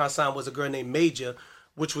first person I signed was a girl named Major,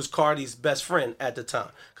 which was Cardi's best friend at the time,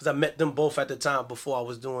 because I met them both at the time before I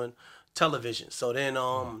was doing television. So then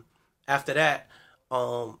after that,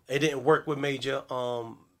 it didn't work with Major.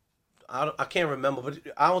 I can't remember, but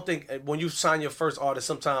I don't think when you sign your first artist,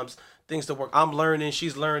 sometimes things don't work. I'm learning,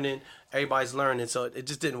 she's learning, everybody's learning, so it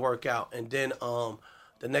just didn't work out. And then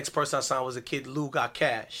the next person I signed was a kid, Lou Got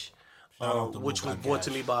Cash, which was brought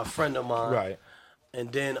to me by a friend of mine. Right.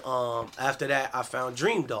 And then after that, I found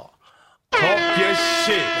Dream Doll. Talk your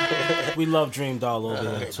shit. We love Dream Doll over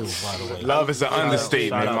there too, by the way. Love is an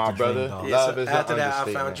understatement, my brother. Love is after that,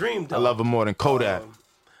 I found Dream Doll. I love her more than Kodak.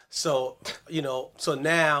 So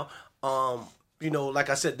now, like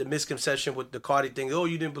I said, the misconception with the Cardi thing, oh,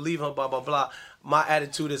 you didn't believe her, blah, blah, blah. My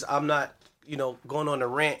attitude is I'm not, going on a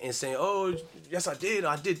rant and saying, oh, yes, I did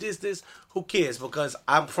this. Who cares? Because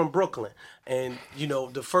I'm from Brooklyn. And,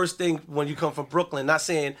 the first thing when you come from Brooklyn, not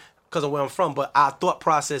saying because of where I'm from, but our thought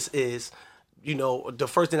process is, the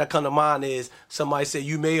first thing that come to mind is somebody say,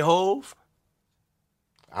 you made Hove?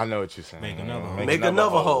 I know what you're saying. Make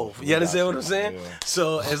another Hove. You understand what I'm saying? Yeah.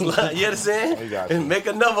 So it's like, you understand? And make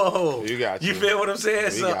another Hove. You feel what I'm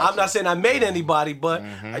saying? So I'm not saying I made anybody, but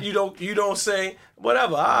you don't say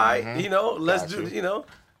whatever. All right, let's do.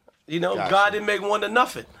 God didn't make one to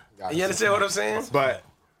nothing. You understand what I'm saying? But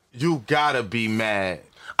you gotta be mad.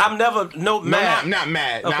 I'm never mad. Not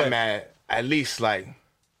mad. Okay. Not mad. At least like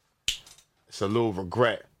it's a little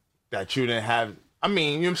regret that you didn't have. I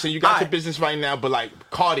mean, you know what I'm saying? You got your business right now, but like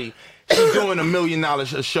Cardi, she's doing $1 million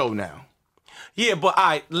a show now. Yeah,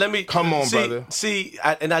 but let me come on, brother.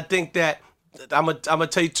 And I think that I'm gonna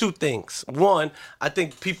tell you two things. One, I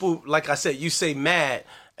think people, like I said, you say mad.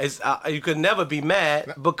 You could never be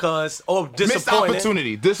mad because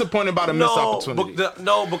disappointed. Disappointed about a missed opportunity.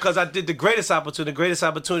 Because I did the greatest opportunity. The greatest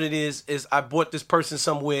opportunity is I brought this person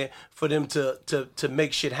somewhere for them to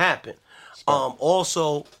make shit happen.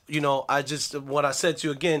 Also, what I said to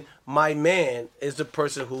you again, my man is the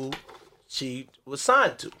person who she was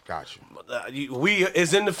signed to. Got you. We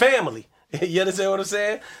is in the family. You understand what I'm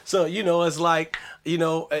saying? So, it's like,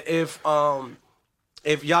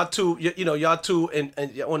 if y'all two, y'all two and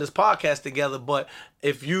on this podcast together, but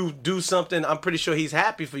if you do something, I'm pretty sure he's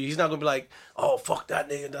happy for you. He's not gonna be like, oh, fuck that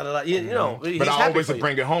nigga, da, da, da. But I always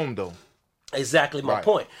bring it home though. Exactly my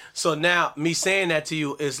point. So now me saying that to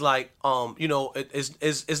you is like,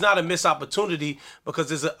 it's not a missed opportunity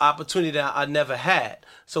because it's an opportunity that I never had.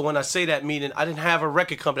 So when I say that, meaning I didn't have a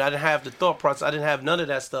record company, I didn't have the thought process, I didn't have none of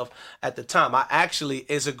that stuff at the time.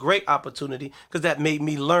 It's a great opportunity because that made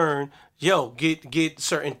me learn, get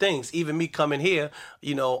certain things. Even me coming here,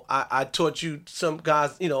 I taught you some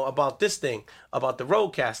guys, about this thing, about the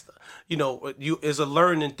Rodecaster. It's a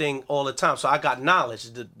learning thing all the time. So I got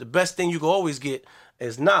knowledge. The best thing you can always get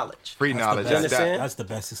is knowledge. Free knowledge. That's the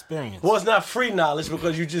best experience. Well, it's not free knowledge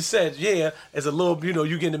because you just said, it's a little,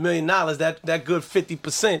 you get $1 million. That good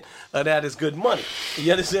 50% of that is good money.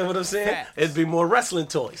 You understand what I'm saying? Facts. It'd be more wrestling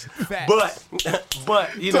toys. Facts.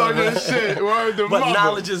 But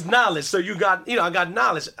knowledge is knowledge. So you got, I got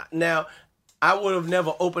knowledge. Now, I would have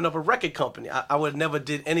never opened up a record company. I would have never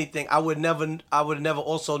did anything. I would have never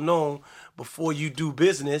also known before you do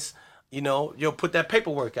business, put that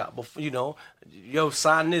paperwork out. Before,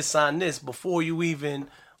 sign this before you even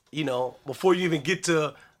get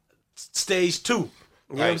to stage 2. You know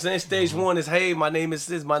what I'm saying? Stage 1 is, hey, my name is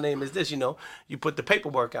this, you put the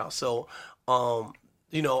paperwork out. So,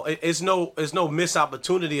 it's no missed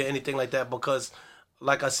opportunity or anything like that because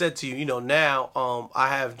like I said to you, now I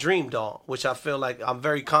have Dream Doll, which I feel like I'm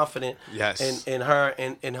very confident in her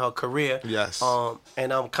and in her career. Yes.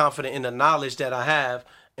 And I'm confident in the knowledge that I have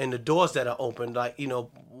and the doors that are open. Like,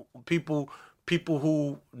 people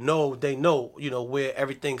who know, they know, where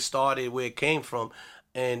everything started, where it came from.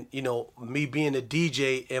 And, me being a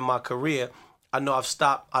DJ in my career, I know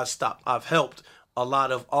I've helped a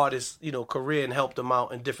lot of artists, career and helped them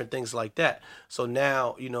out and different things like that. So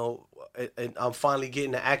now, and I'm finally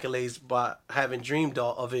getting the accolades by having Dream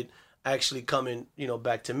Doll of it actually coming,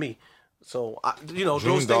 back to me. So,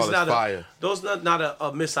 those things not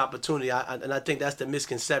a missed opportunity. And I think that's the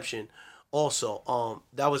misconception also.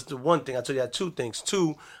 That was the one thing. I told you I had two things.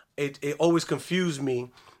 Two, it always confused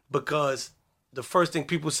me because the first thing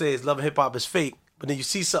people say is Love and Hip Hop is fake, but then you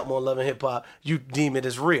see something on Love and Hip Hop, you deem it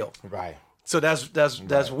as real. Right. So that's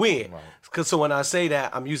weird. Right. So when I say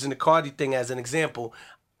that, I'm using the Cardi thing as an example.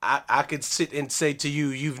 I could sit and say to you,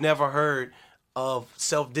 you've never heard of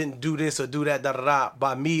Self didn't do this or do that, da da da,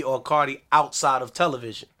 by me or Cardi outside of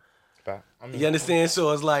television. You understand?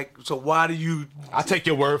 So it's like, so why do you? I take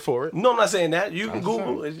your word for it. No, I'm not saying that. You can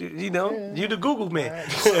Google. You know, you the Google man.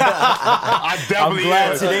 I definitely am. I'm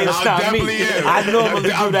glad today it's not me. I normally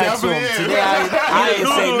do that to him. Today I ain't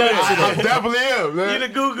say nothing today. I definitely am, man. You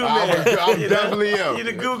the Google man. I definitely am. You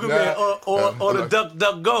the Google man, or the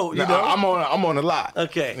duck go. You know, I'm on a lot.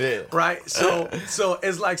 Okay, yeah. Right. So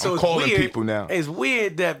it's like, so I'm it's calling weird. People now. It's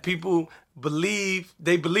weird that people believe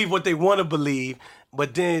what they want to believe.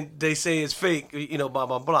 But then they say it's fake, you know, blah,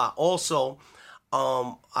 blah, blah. Also,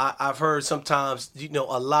 I've heard sometimes, you know,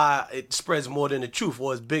 a lie, it spreads more than the truth,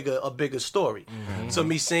 or it's a bigger story. Mm-hmm. So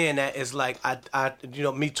me saying that is like, I you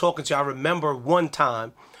know, me talking to you, I remember one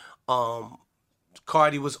time,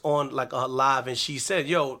 Cardi was on like a live and she said,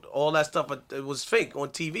 yo, all that stuff, it was fake on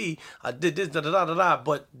TV. I did this, da-da-da-da-da.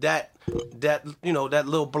 But that, you know, that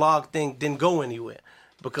little blog thing didn't go anywhere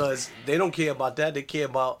because they don't care about that. They care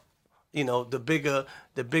about, you know, the bigger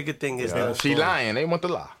thing is that she lying. They want the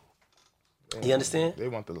lie. You understand? They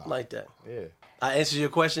want the lie. Like that. Yeah. I answered your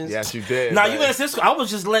questions? Yes, you did. Now, you answered this. I was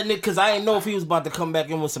just letting it because I didn't know if he was about to come back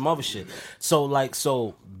in with some other shit. So,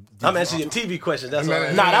 I'm answering your TV question. That's all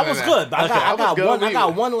right. Nah, that was good. I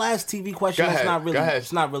got one last TV question.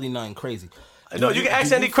 It's not really nothing crazy. No, you can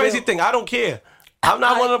ask any crazy thing. I don't care. I'm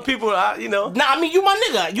not one of the people, you know. Nah, I mean, you my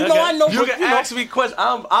nigga. You know I know. You can ask me questions.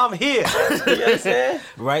 I'm here. You understand?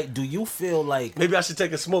 Right? Do you feel like... Maybe I should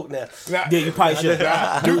take a smoke now. Yeah, you probably should.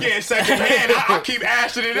 You getting second hand. I keep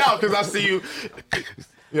ashing it out because I see you...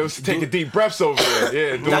 You know, taking deep breaths over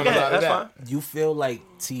there. Yeah, doing a lot of that. Fine. You feel like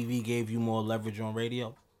TV gave you more leverage on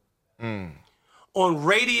radio? On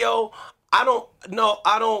radio, I don't...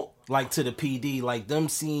 Like to the PD, like them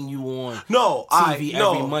seeing you on TV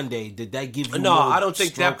every Monday, did that give you No, I don't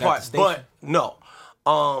think that part. But no.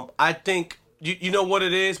 I think, you know what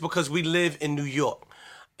it is? Because we live in New York.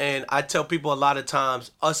 And I tell people a lot of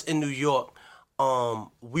times, us in New York,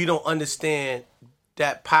 we don't understand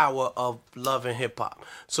that power of love and hip hop.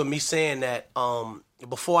 So me saying that,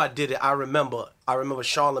 before I did it, I remember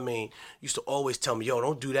Charlamagne used to always tell me, yo,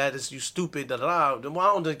 don't do that, it's you stupid, da-da-da. Well,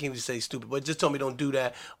 I don't think he would say stupid, but just tell me don't do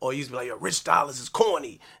that. Or he used to be like, yo, Rich Dollars is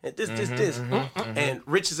corny, and this. And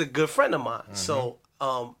Rich is a good friend of mine. So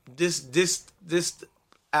this thing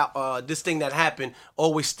that happened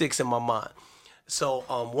always sticks in my mind. So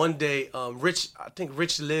one day, I think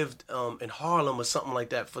Rich lived in Harlem or something like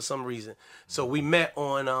that for some reason. So we met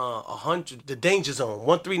on the Danger Zone,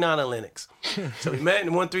 139 in Lenox. So we met in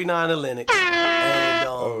 139 in Lenox. And,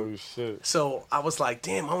 oh shit! So I was like,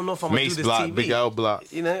 damn, I don't know if I'm gonna do this TV. Big L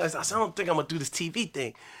block. You know, I said, I don't think I'm gonna do this TV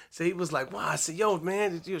thing. So he was like, wow. I said, yo,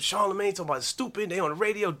 man, Charlamagne talking about stupid. They on the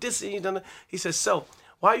radio dissing. He said, so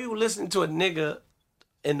why are you listening to a nigga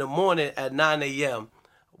in the morning at 9 a.m.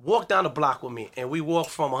 walk down the block with me? And we walked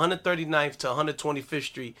from 139th to 125th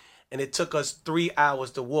Street, and it took us 3 hours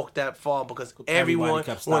to walk that far because everyone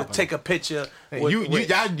wanted to take a picture.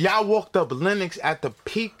 Y'all walked up Lenox at the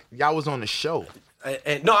peak. Y'all was on the show.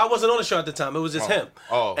 And no, I wasn't on the show at the time. It was just him.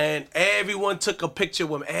 Oh. And everyone took a picture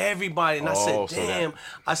with him, everybody. And I said, damn.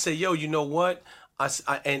 I said, yo, you know what?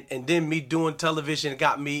 And then me doing television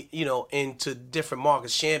got me, you know, into different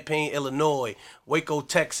markets. Champaign, Illinois, Waco,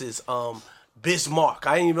 Texas, Bismarck.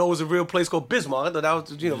 I didn't even know it was a real place called Bismarck. I thought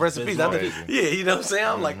that was, you know, recipes. Yeah, you know what I'm saying?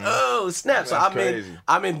 I'm like, oh, snap. So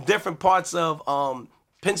I'm in different parts of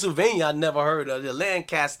Pennsylvania. I never heard of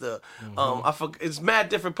Lancaster. It's mad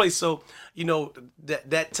different places. So, you know,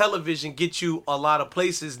 that television gets you a lot of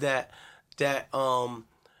places that I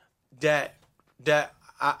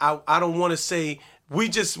don't want to say we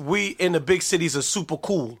in the big cities are super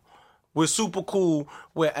cool. We're super cool,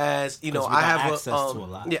 whereas, you know, I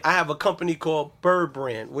have a company called Bird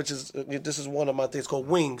Brand, which is, this is one of my things called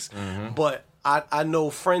Wings. But I know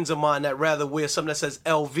friends of mine that rather wear something that says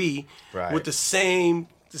LV with the same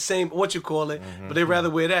what you call it, but they rather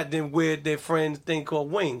wear that than wear their friend's thing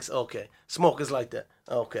called Wings. Okay, Smokers like that.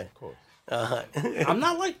 Okay, cool. I'm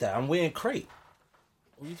not like that. I'm wearing Crate.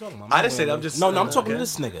 What are you talking about? I didn't say that. I'm just I'm talking to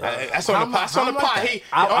this nigga. That's on the pot. That's on the pot.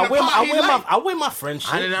 I wear my friend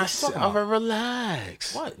shit. I did not say.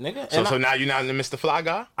 Relax. What, nigga? So now you're not the Mr. Fly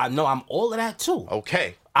guy? I know. I'm all of that too.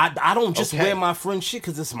 Okay. I don't just wear my friend shit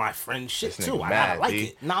because it's my friend shit too. I like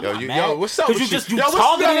it. Nah, I'm not mad. Yo, what's up with you? You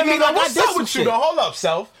targeted me like what's up with you? Hold up,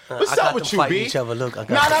 self. What's up with you, B? No.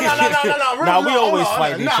 Nah, we always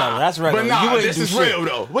fight each other. That's right. But nah, this is real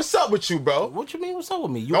though. What's up with you, bro? What you mean? What's up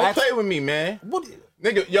with me? Don't play with me, man. What?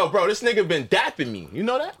 Nigga, yo, bro, this nigga been dapping me. You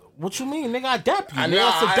know that? What you mean, nigga? I dap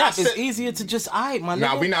you. It's easier to just my nigga.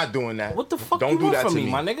 Nah, we not doing that. What the fuck don't you want from me,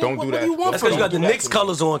 my nigga? Don't do that. What do you want That's because you got the Knicks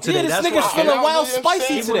colors on today. Yeah, this nigga's feeling wild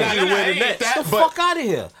spicy today. Get the fuck out of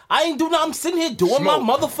here. I ain't do nothing. I'm sitting here doing my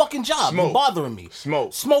motherfucking job. You're bothering me.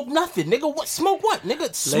 Smoke nothing, nigga. What? Smoke what,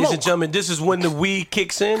 nigga? Smoke. Ladies and gentlemen, this is when the weed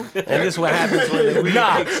kicks in, and this is what happens when the weed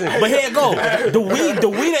kicks in. But here it go. The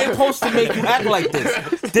weed ain't supposed to make you act like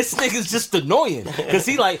this. This nigga's just annoying. Cause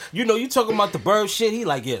he like, you talking about the bird shit. He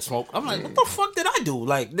like, yeah, smoke. I'm like, what the fuck did I do?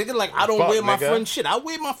 Like, nigga, like I don't wear my friend shit. I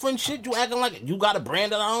wear my friend shit. You acting like you got a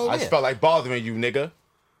brand that I don't wear. I just felt like bothering you, nigga.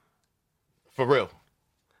 For real.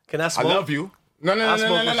 Can I smoke? I love you. No. Yeah,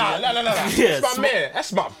 That's my man.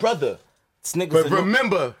 That's my brother. But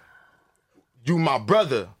remember, you my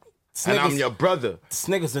brother. And I'm your brother. This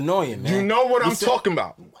nigga's annoying, man. You know what I'm talking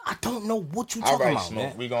about. I don't know what you talking about, Smoke.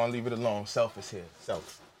 man. We gonna leave it alone. Self is here.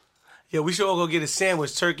 Self. Yeah, we should all go get a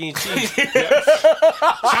sandwich, turkey and cheese.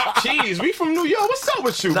 Chopped cheese. We from New York. What's up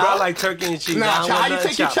with you, bro? I like turkey and cheese. How you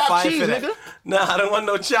take your chopped cheese, nigga? Nah, I don't want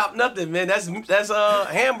no chopped nothing, man. That's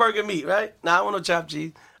hamburger meat, right? Nah, I don't want no chopped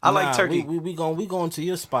cheese. I like turkey. We going to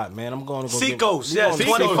your spot, man. I'm going to go Seacoast, yes,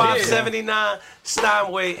 2579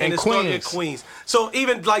 Steinway, and it's in Queens. So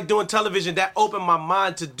even like doing television, that opened my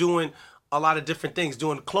mind to doing a lot of different things,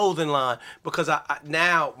 doing the clothing line, because I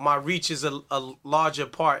now my reach is a larger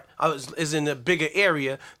part, is in a bigger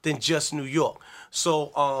area than just New York.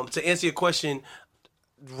 So to answer your question,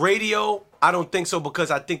 radio, I don't think so, because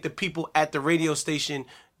I think the people at the radio station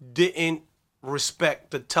didn't respect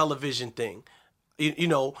the television thing. You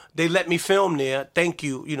know, they let me film there, thank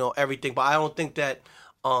you, everything, but I don't think that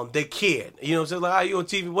they cared. You know what I'm saying? Like, are you on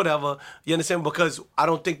TV? Whatever. You understand? Because I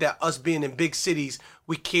don't think that us being in big cities,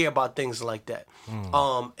 we care about things like that.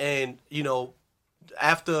 And,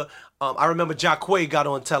 after, I remember Jacquay got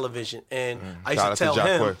on television, and I used to tell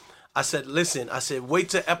him, I said, listen, wait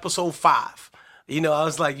till episode 5. I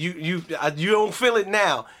was like, you don't feel it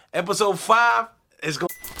now. Episode 5 is going.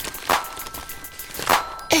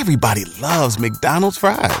 Everybody loves McDonald's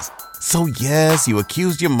fries. So yes, you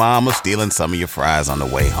accused your mom of stealing some of your fries on the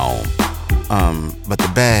way home. But the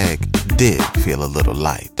bag did feel a little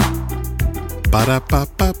light.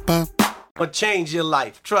 Ba-da-ba-ba-ba. But change your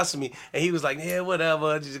life, trust me. And he was like, yeah,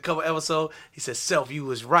 whatever. Just a couple episodes. He said, Self, you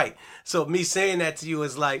was right. So me saying that to you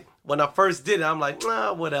is like, when I first did it, I'm like,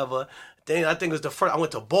 nah, whatever. Then I think it was the first, I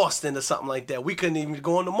went to Boston or something like that. We couldn't even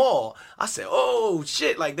go in the mall. I said, oh,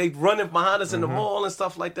 shit. Like, they running behind us in the mall and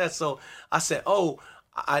stuff like that. So I said,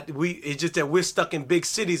 it's just that we're stuck in big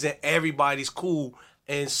cities and everybody's cool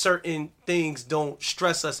and certain things don't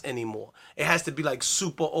stress us anymore. It has to be like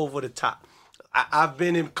super over the top. I've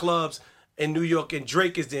been in clubs in New York and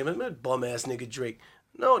Drake is there. Man, bum ass nigga Drake.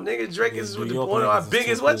 No, nigga, Drake is one of our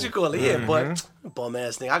biggest, what you call it? Yeah, but bum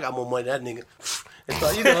ass nigga, I got more money than that nigga. And so,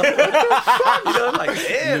 like,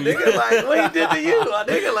 damn, nigga, like, what he did to you?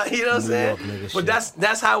 Nigga, like, you know what I'm saying? But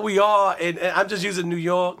that's how we are, and I'm just using New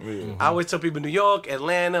York. I always tell people New York,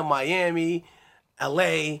 Atlanta, Miami,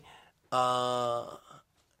 LA,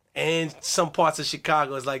 and some parts of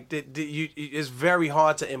Chicago. It's like, it's very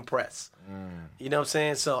hard to impress. You know what I'm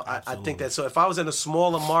saying? So I think that, so if I was in a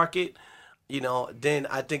smaller market, then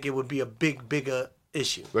I think it would be a bigger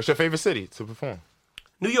issue. What's your favorite city to perform?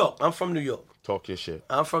 New York. I'm from New York. Talk your shit.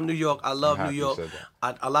 I'm from New York. I love New York.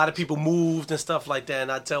 A lot of people moved and stuff like that,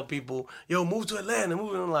 and I tell people, yo, move to Atlanta.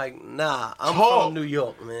 I'm like, nah, I'm from New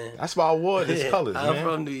York, man. That's why I wore his colors, man. I'm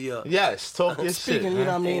from New York. Yes, talk your shit. Speaking, you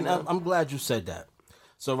know what I mean? I'm glad you said that.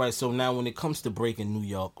 So now when it comes to breaking New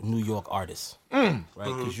York artists, right?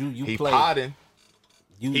 Because you play. Potting.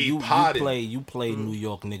 You play New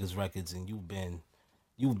York niggas records, and you've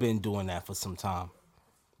been doing that for some time.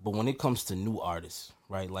 But when it comes to new artists,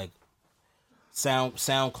 right, like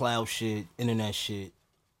SoundCloud shit, internet shit,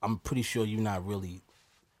 I'm pretty sure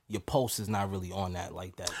your post is not really on that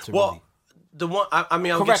like that. The one, I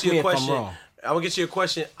mean, I'll get you a question. I will get you a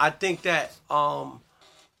question. I think that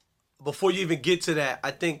before you even get to that, I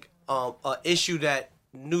think an issue that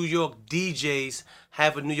New York DJs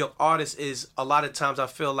have with New York artists is a lot of times I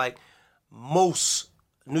feel like most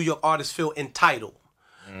New York artists feel entitled.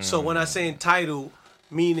 So when I say entitled,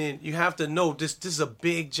 meaning you have to know this is a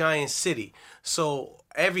big giant city. So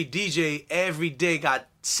every DJ every day got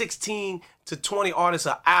 16 to 20 artists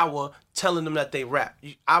an hour telling them that they rap.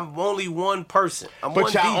 I'm only one person.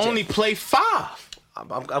 But y'all only play 5.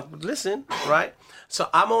 Listen, right? So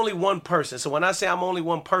I'm only one person. So when I say I'm only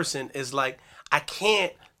one person, it's like I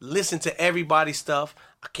can't listen to everybody's stuff.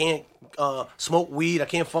 I can't smoke weed. I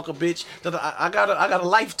can't fuck a bitch. I got a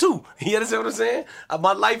life too. You understand what I'm saying?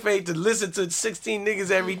 My life ain't to listen to 16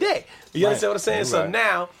 niggas every day. You understand what I'm saying? Right. So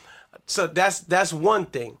now So that's one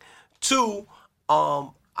thing. Two,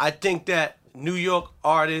 I think that New York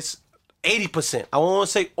artists, 80%, I won't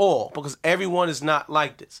say all, because everyone is not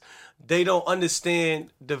like this. They don't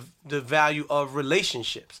understand the value of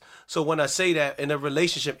relationships. So when I say that in a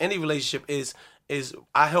relationship, any relationship is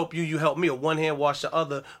I help you, you help me, or one hand wash the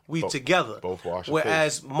other, we together. Both wash.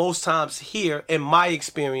 Whereas most times here, in my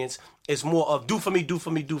experience, it's more of do for me, do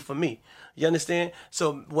for me, do for me. You understand?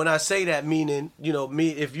 So when I say that, meaning, me,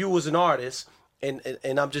 if you was an artist,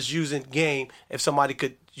 and I'm just using game, if somebody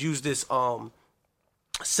could use this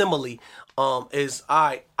simile, is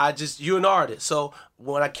you're an artist. So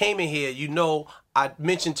when I came in here, I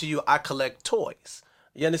mentioned to you I collect toys.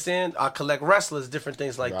 You understand? I collect wrestlers, different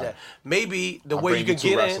things like that. Maybe the way you can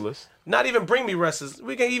get wrestlers. Not even bring me wrestlers.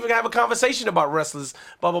 We can even have a conversation about wrestlers,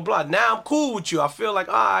 blah, blah, blah. Now I'm cool with you. I feel like,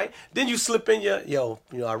 all right. Then you slip in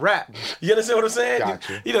I rap. You understand what I'm saying?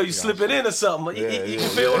 Gotcha. You slip it in or something. You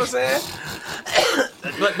feel what I'm saying?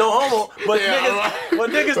 But no homo. But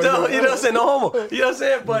niggas don't, you know what I'm saying? No homo. You know what I'm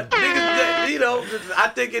saying? But niggas,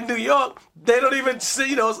 I think in New York, they don't even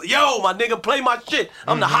see, yo, my nigga, play my shit.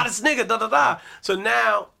 I'm the hottest nigga, da da da. So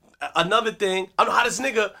now, another thing, I'm the hottest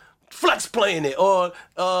nigga, Flex playing it, or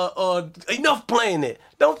Enough playing it.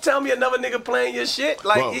 Don't tell me another nigga playing your shit.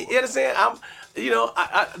 Like, you understand?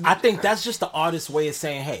 I think that's just the artist's way of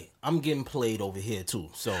saying, hey, I'm getting played over here too.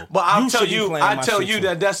 So, but I tell you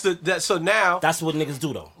that so now that's what niggas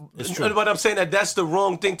do though. It's true. But I'm saying that's the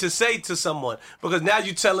wrong thing to say to someone, because now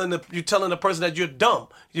you're telling the person that you're dumb.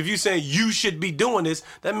 If you're saying you should be doing this,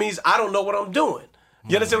 that means I don't know what I'm doing.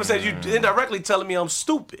 You understand what I'm saying? You indirectly telling me I'm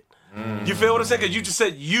stupid. You feel what I'm saying? Because you just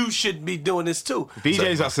said you should be doing this too.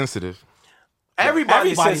 DJs are sensitive.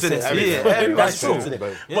 Everybody's sensitive. Everybody's sensitive.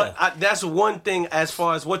 But that's one thing as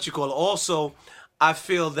far as what you call it. Also, I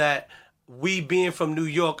feel that we being from New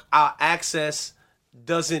York, our access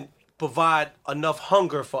doesn't provide enough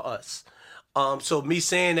hunger for us. So me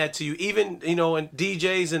saying that to you, even, and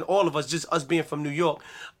DJs and all of us, just us being from New York,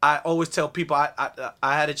 I always tell people I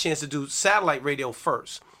had a chance to do satellite radio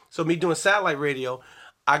first. So me doing satellite radio,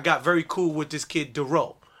 I got very cool with this kid,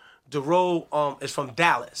 Dero. Dero is from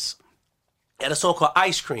Dallas. Had a song called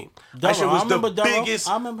Ice Cream. Ice Cream was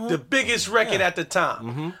the biggest record at the time.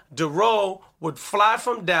 Mm-hmm. Dero would fly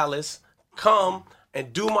from Dallas, come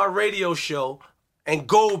and do my radio show, and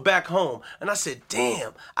go back home. And I said,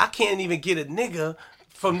 damn, I can't even get a nigga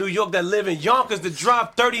from New York that live in Yonkers to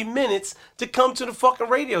drive 30 minutes to come to the fucking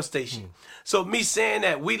radio station. So me saying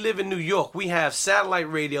that we live in New York, we have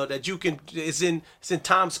satellite radio that it's in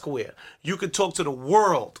Times Square. You can talk to the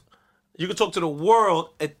world. You can talk to the world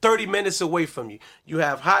at 30 minutes away from you. You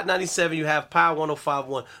have Hot 97, you have Power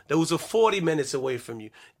 105.1. Those are 40 minutes away from you.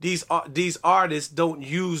 These artists don't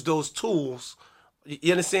use those tools.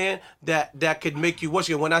 You understand? That could make you watch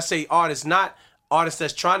it. When I say artists, not artists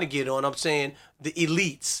that's trying to get on, I'm saying the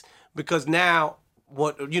elites. Because now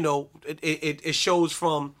it shows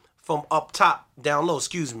from up top down low,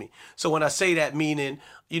 excuse me. So when I say that, meaning,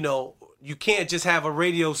 you can't just have a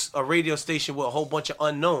radio station with a whole bunch of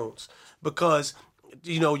unknowns, because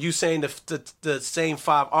you saying the same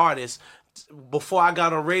 5 artists. Before I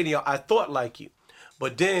got on radio, I thought like you,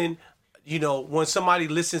 but then when somebody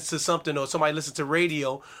listens to something or somebody listens to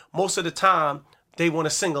radio, most of the time they want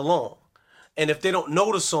to sing along, and if they don't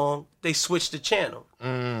know the song, they switch the channel.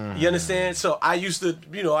 You understand? So I used to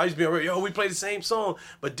be on radio. We play the same song,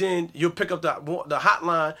 but then you'll pick up the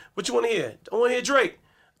hotline. What you want to hear? I want to hear Drake.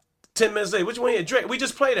 10 minutes later, what you want to hear? Drake, we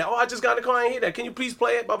just played that. Oh, I just got in the car, I ain't hear that. Can you please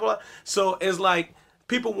play it? Blah, blah, blah. So it's like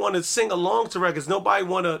people want to sing along to records. Nobody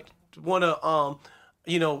want to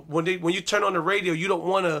when you turn on the radio, you don't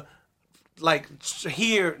want to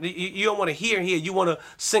hear. You don't want to hear. You want to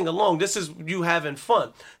sing along. This is you having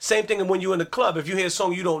fun. Same thing when you're in the club. If you hear a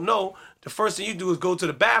song you don't know, the first thing you do is go to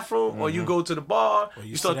the bathroom or you go to the bar.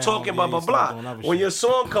 You start talking, blah, blah, blah. When your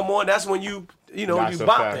song come on, that's when you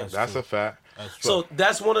bop it. That's a fact. So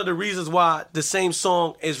that's one of the reasons why the same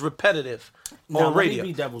song is repetitive on radio. Let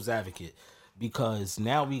me be devil's advocate, because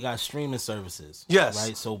now we got streaming services. Yes.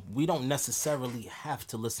 Right? So we don't necessarily have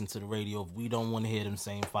to listen to the radio if we don't want to hear them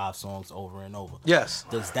same 5 songs over and over. Yes.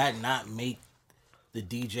 Does that not make the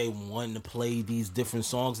DJ want to play these different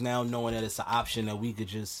songs now, knowing that it's an option that we could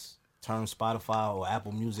just turn Spotify or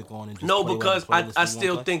Apple Music on and just play because I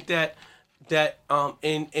still think that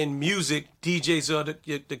in music, DJs are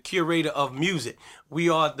the curator of music. We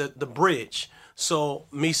are the bridge. So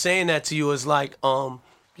me saying that to you is like,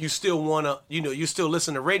 you still wanna, you still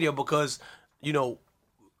listen to radio because,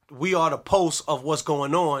 we are the pulse of what's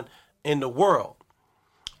going on in the world.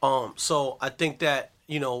 So I think that,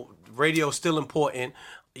 radio is still important.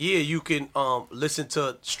 yeah, you can listen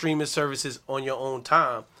to streaming services on your own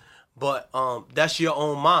time, but that's your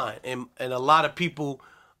own mind. And a lot of people,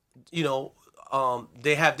 you know,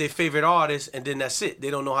 they have their favorite artist, and then that's it. They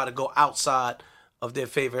don't know how to go outside of their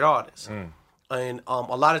favorite artist. And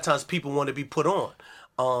a lot of times people want to be put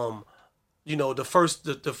on. You know,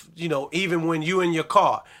 you know, even when you in your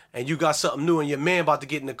car and you got something new and your man about to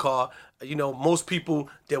get in the car, you know, most people,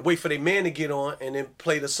 they wait for their man to get on and then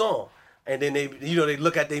play the song. And then they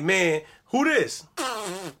look at their man, who this?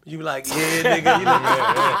 You be like, yeah, nigga, you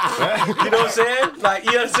know, you know what I'm saying? Like,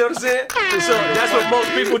 you understand what I'm saying? So that's what most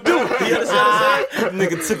people do. You understand what I'm saying?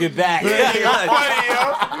 Nigga took it back. Yeah,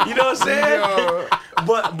 you know what I'm saying?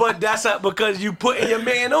 But that's because you putting your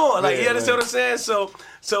man on. Like, you understand what I'm saying?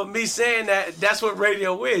 So me saying that's what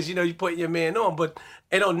radio is. You know, you putting your man on, but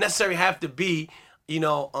it don't necessarily have to be, you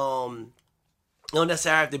know, it don't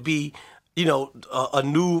necessarily have to be, you know, a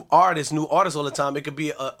new artist all the time. It could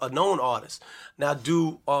be a known artist. Now,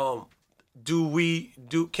 can we,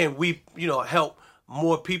 you know, help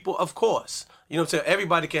more people? Of course. You know what I'm saying?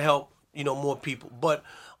 Everybody can help, you know, more people. But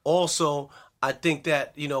also, I think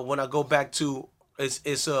that, you know, when I go back to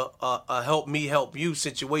it's a help me, help you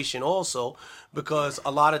situation also, because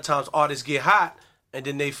a lot of times artists get hot and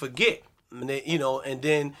then they forget. And they, you know, and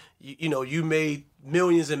then, you know, you made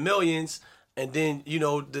millions and millions, and then, you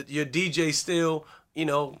know, your DJ still, you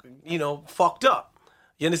know, fucked up.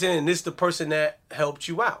 You understand? And this is the person that helped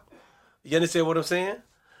you out. You understand what I'm saying?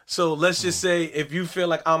 So let's just say if you feel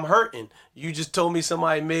like I'm hurting, you just told me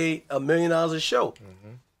somebody made $1 million a show.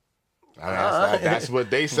 That's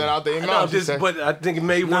what they said out their mouth. But I think it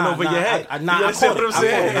made one over your head. You understand what I'm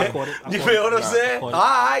saying? You feel what I'm saying? All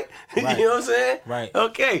right. You know what I'm saying? Right.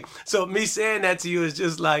 Okay. So me saying that to you is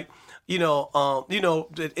just like, you know,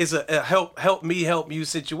 it's a help me, help you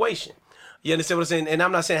situation. You understand what I'm saying? And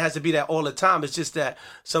I'm not saying it has to be that all the time. It's just that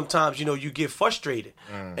sometimes, you know, you get frustrated.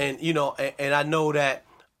 And, you know, and I know that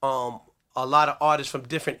a lot of artists from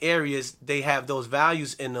different areas, they have those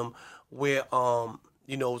values in them where,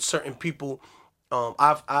 you know, certain people,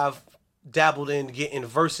 I've dabbled in getting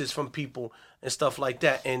verses from people and stuff like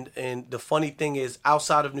that. And the funny thing is,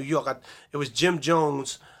 outside of New York, it was Jim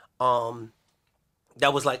Jones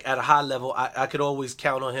that was like at a high level. I could always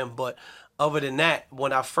count on him. But other than that,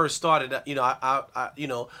 when I first started, you know, I you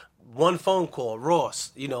know, one phone call,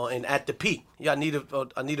 Ross, you know, and at the peak, yeah, I need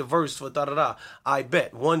a verse for da-da-da. I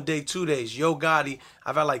bet. 1 day, 2 days, Yo Gotti,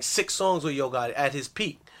 I've had like 6 songs with Yo Gotti at his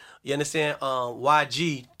peak. You understand?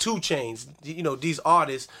 YG, 2 Chainz, you know, these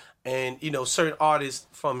artists, and, you know, certain artists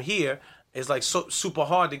from here, it's like super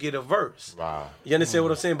hard to get a verse. Wow. You understand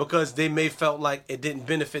what I'm saying? Because they may felt like it didn't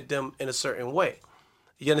benefit them in a certain way.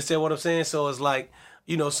 You understand what I'm saying? So it's like,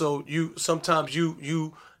 you know, so sometimes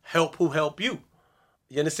you help who help you.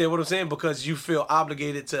 You understand what I'm saying? Because you feel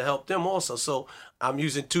obligated to help them also. So I'm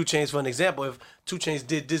using 2 Chainz for an example. If 2 Chainz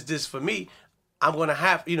did this for me, I'm going to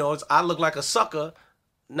have, you know, I look like a sucker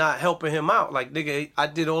not helping him out. Like, nigga, I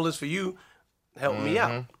did all this for you, help me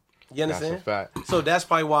out. You understand? That's a fact. So that's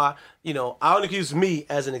probably why, you know, I only use me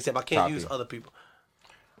as an example. I can't use other people.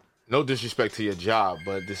 No disrespect to your job,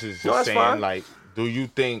 but this is just saying, fine. Like, do you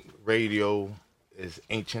think radio is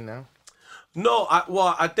ancient now? No,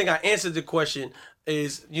 I think I answered the question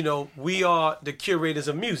is, you know, we are the curators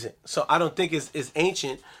of music. So I don't think it's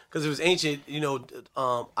ancient, because if it was ancient, you know,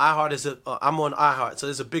 iHeart is I'm on iHeart. So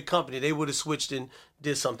it's a big company. They would have switched and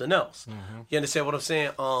did something else. You understand what I'm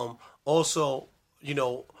saying? Also, you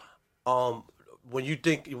know, when you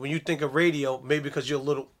think of radio, maybe because you're a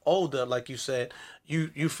little older, like you said,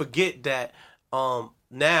 you forget that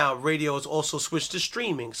now radio is also switched to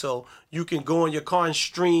streaming. So you can go in your car and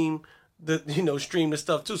stream the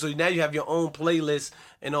stuff too. So now you have your own playlist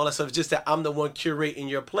and all that stuff. It's just that I'm the one curating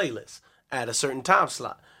your playlist at a certain time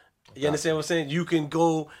slot. You understand what I'm saying? You can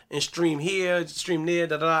go and stream here, stream there,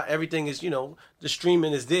 everything is, you know, the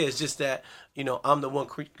streaming is there. It's just that, you know, I'm the one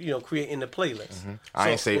creating the playlist.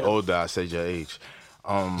 I ain't say older, I said your age.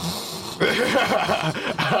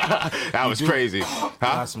 That was crazy.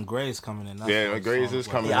 Got some grades coming in. Yeah, grades is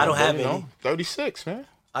coming in. I don't have any. 36, man.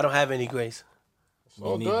 I don't have any grades.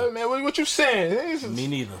 Oh, good, man. What you saying? Me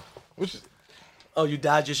neither. Oh, you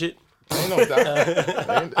died your shit? Ain't no doubt.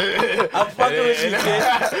 I'm fucking with you,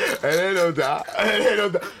 kid. Ain't no doubt. Ain't no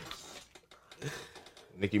doubt.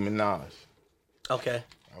 Nicki Minaj. Okay.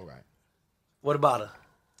 All right. What about her? You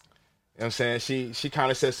know what I'm saying? She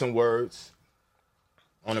kind of said some words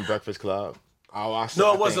on the Breakfast Club. It wasn't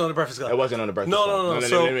on the Breakfast Club. It wasn't on the Breakfast Club.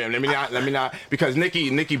 No. Let me not, because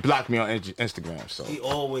Nikki blocked me on Instagram. So he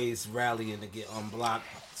always rallying to get unblocked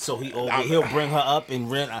So he'll bring her up and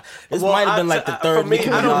rent. This might have been like the third Nicki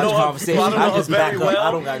Minaj conversation. I just back up.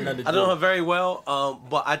 I don't got nothing to do. I don't know her very well,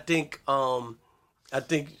 but I think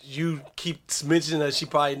you keep mentioning that she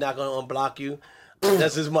probably not gonna unblock you.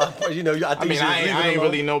 That's just my, I ain't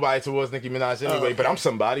really nobody towards Nicki Minaj anyway, but I'm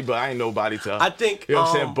somebody, but I ain't nobody to her. I think, you know what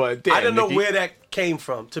I'm saying? But damn, I don't know where that came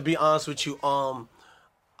from, to be honest with you.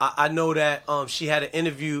 I know that she had an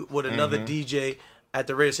interview with another DJ at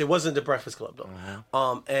the radio. It wasn't the Breakfast Club though.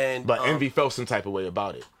 But Envy felt some type of way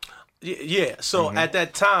about it. Yeah. So at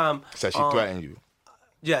that time, said she threatened you.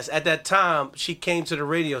 Yes, at that time she came to the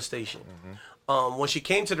radio station. When she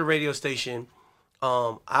came to the radio station,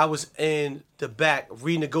 I was in the back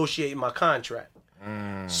renegotiating my contract.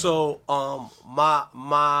 So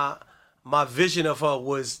my vision of her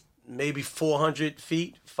was maybe 400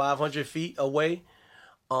 feet, 500 feet away.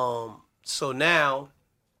 So now,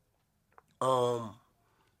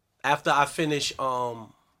 after I finish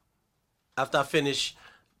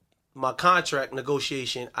my contract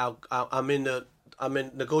negotiation, I'm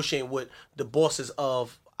negotiating with the bosses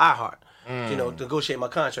of iHeart. Negotiate my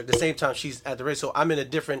contract. At the same time, she's at the radio. So I'm in a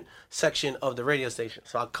different section of the radio station.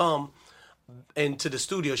 So I come into the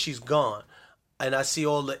studio. She's gone. And I see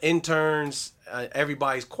all the interns.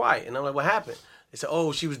 Everybody's quiet. And I'm like, what happened? They said,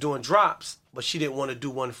 oh, she was doing drops, but she didn't want to do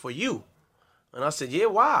one for you. And I said, yeah,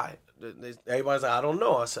 why? Everybody's like, I don't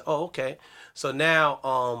know. I said, oh, okay. So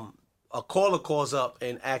now a caller calls up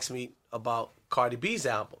and asks me about Cardi B's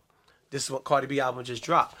album. This is what Cardi B album just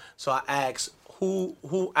dropped. So I asked, who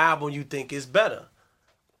album you think is better,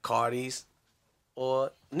 Cardi's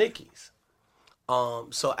or Nicki's?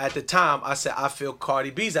 So at the time, I said I feel Cardi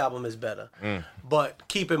B's album is better. But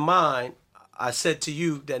keep in mind, I said to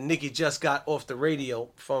you that Nicki just got off the radio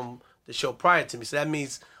from the show prior to me. So that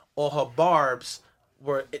means all her barbs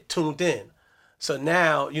were tuned in. So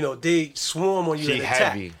now, they swarm on you and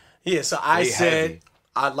attack. Heavy. Yeah, so I said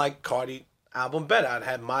I like Cardi album better. I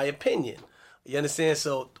had my opinion. You understand?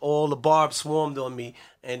 So all the barbs swarmed on me,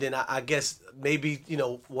 and then I guess maybe,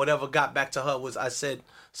 whatever got back to her was I said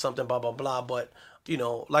something, blah, blah, blah. But,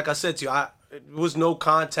 like I said to you, it was no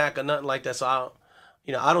contact or nothing like that. So I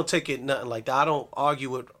don't take it nothing like that. I don't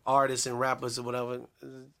argue with artists and rappers or whatever.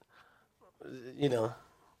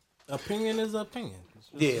 Opinion is opinion.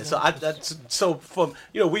 Yeah, so from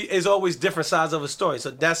it's always different sides of a story.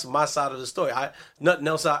 So that's my side of the story. Nothing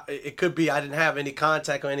else. It could be I didn't have any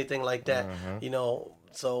contact or anything like that.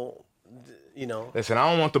 So Listen,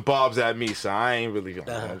 I don't want the bobs at me, so I ain't really. You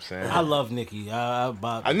know what I'm saying? I love Nicki. I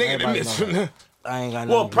ain't got.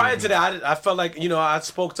 Well, prior to that, I felt like I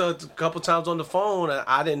spoke to her a couple times on the phone, and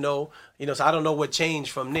I didn't know. So I don't know what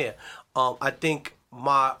changed from there. I think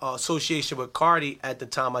my association with Cardi at the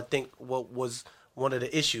time, I think what was one of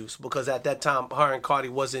the issues, because at that time her and Cardi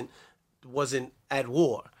wasn't at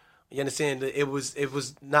war. You understand? It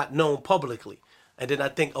was not known publicly. And then I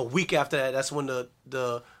think a week after that, that's when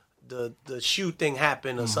the shoe thing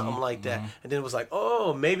happened or something like that. And then it was like,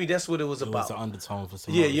 oh, maybe that's what it was about. It was an undertone for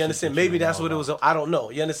some. Yeah, you understand? Maybe that's what it was. I don't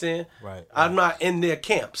know. You understand? Right. I'm not in their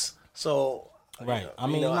camps, so. Right.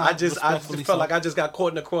 I just felt like I just got caught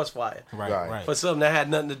in the crossfire. Right. For something that had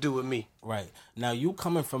nothing to do with me. Right. Now, you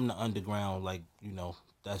coming from the underground, like,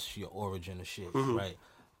 that's your origin of shit, right?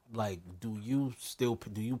 Like, do you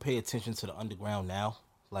pay attention to the underground now?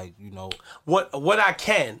 Like, What I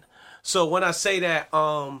can. So when I say that,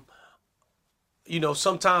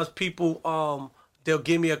 sometimes people, they'll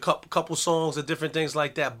give me a couple songs or different things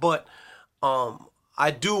like that, but I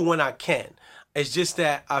do when I can. It's just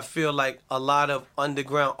that I feel like a lot of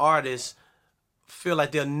underground artists feel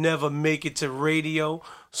like they'll never make it to radio,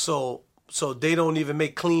 so they don't even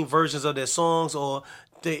make clean versions of their songs, or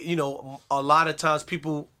they, a lot of times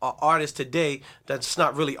people are artists today that's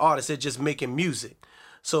not really artists, they're just making music.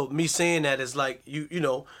 So me saying that is like, you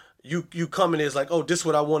come in, it's like, oh, this is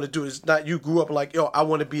what I want to do. It's not you grew up like, yo, I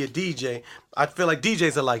want to be a DJ. I feel like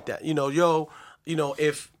DJs are like that.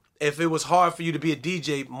 If it was hard for you to be a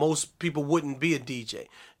DJ, most people wouldn't be a DJ.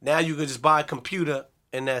 Now you can just buy a computer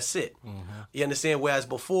and that's it. You understand? Whereas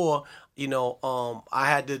before, I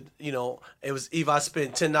had to, it was either I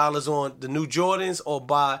spent $10 on the new Jordans or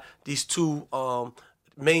buy these two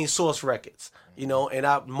main source records. And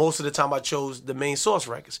most of the time I chose the main source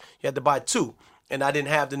records. You had to buy two, and I didn't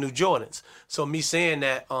have the new Jordans. So me saying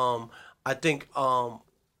that, I think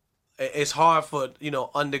it's hard for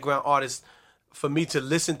underground artists for me to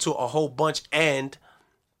listen to a whole bunch and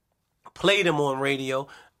play them on radio,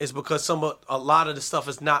 is because a lot of the stuff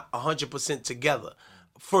is not 100% together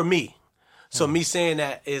for me. So me saying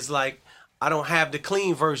that is like I don't have the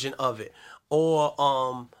clean version of it,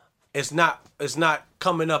 or it's not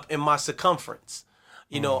coming up in my circumference.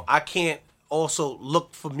 You know, I can't also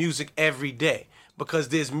look for music every day because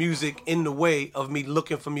there's music in the way of me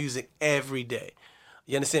looking for music every day.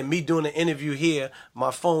 You understand? Me doing an interview here,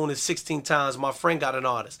 my phone is 16 times. My friend got an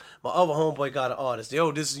artist. My other homeboy got an artist.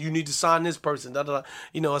 Yo, you need to sign this person. Da, da, da.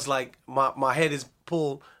 You know, it's like my head is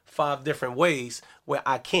pulled 5 different ways where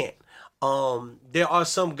I can't. There are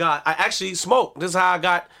some guys. I actually smoke. This is how I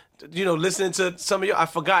got, listening to some of you. I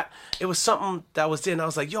forgot. It was something that was there, and I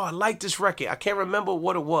was like, yo, I like this record. I can't remember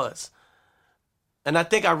what it was. And I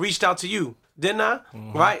think I reached out to you, didn't I?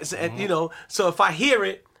 Mm-hmm. Right? So, and, so if I hear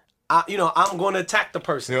it, I'm going to attack the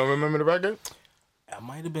person. You don't remember the record? It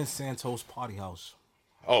might have been Santos Party House.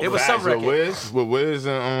 Oh, it was some record. With Wiz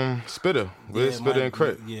and Spitter. Wiz, Spitter, and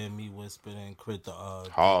Crit. Yeah, me, Wiz, Spitter, and Crit.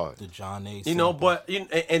 Hard. The John A. Sample.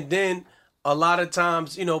 And then a lot of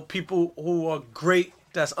times, people who are great,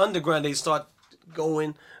 that's underground, they start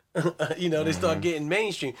going, they start getting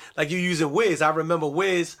mainstream. Like you using Wiz. I remember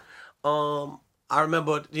Wiz.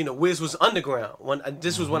 Wiz was underground.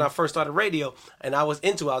 This was when I first started radio, and I was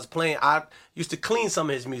playing. I used to clean some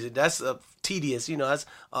of his music. That's tedious, that's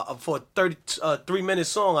for a 33-minute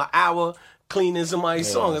song, an hour cleaning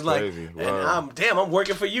somebody's song. It's like, and I'm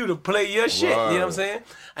working for you to play your shit. Word. You know what I'm saying?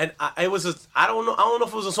 And I don't know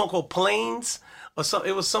if it was a song called Planes or something.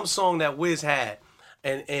 It was some song that Wiz had,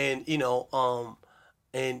 and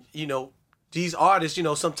these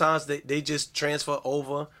artists, sometimes they just transfer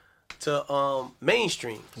over to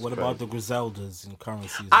mainstream. What about the Griseldas and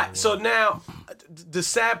Currencies? So now, the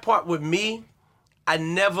sad part with me, I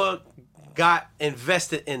never got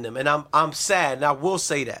invested in them, and I'm sad, and I will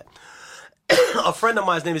say that. A friend of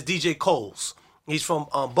mine's name is DJ Coles. He's from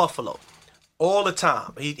Buffalo. All the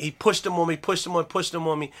time, he pushed them on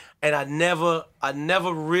me, and I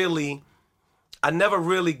never really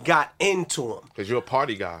got into him. Cause you're a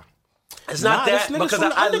party guy. It's not that because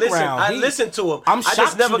I listened to him. I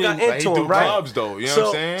just never got into him, right? Clubs, though, you know what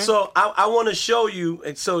I'm saying? So I want to show you,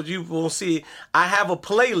 and so you will see. I have a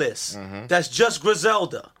playlist that's just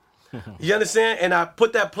Griselda. You understand? And I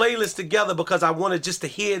put that playlist together because I wanted just to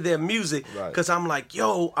hear their music. Because I'm like,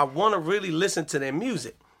 yo, I want to really listen to their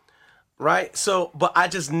music, right? So, but I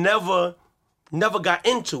just never got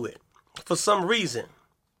into it for some reason.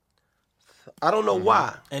 I don't know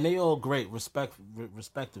why. And they all great,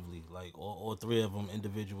 respectively. Like all 3 of them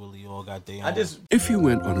individually all got their own. If you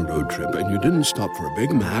went on a road trip and you didn't stop for a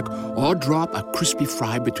Big Mac or drop a crispy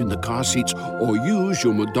fry between the car seats or use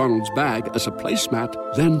your McDonald's bag as a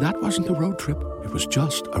placemat, then that wasn't a road trip. It was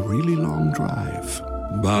just a really long drive.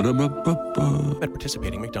 Ba-da-ba-ba-ba. At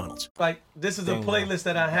participating McDonald's. Like, this is a playlist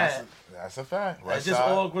that I had. That's a fact. That's just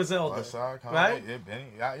all Griselda. West Side, right? Yeah, Benny.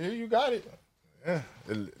 Yeah, you got it. Yeah.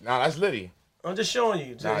 Nah, that's Liddy. I'm just showing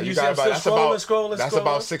you. Nah, you got scrolling. That's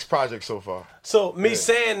about 6 projects so far. So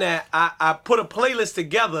saying that, I put a playlist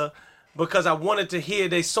together because I wanted to hear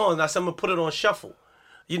their songs. I said I'm gonna put it on shuffle.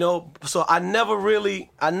 So I never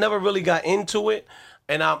really got into it,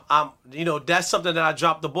 and I'm that's something that I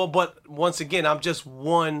dropped the ball. But once again, I'm just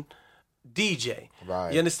one DJ.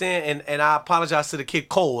 Right. You understand? And I apologize to the kid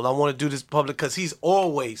Cole. I want to do this public because he's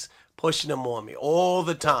always pushing them on me all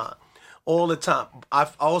the time. All the time. I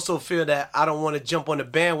also feel that I don't want to jump on the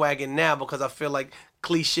bandwagon now because I feel like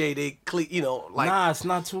cliche. Nah, it's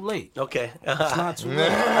not too late. Okay. It's not too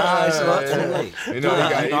late. It's not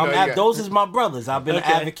too late. Those is my brothers. I've been an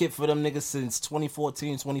advocate for them niggas since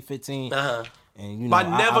 2014, 2015. And but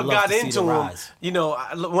I never got into them.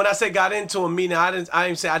 When I say got into them, meaning I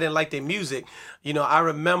didn't say I didn't like their music. I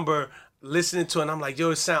remember listening to it, and I'm like,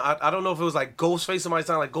 yo, it sound. I don't know if it was like Ghostface. Somebody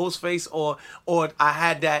sound like Ghostface, or I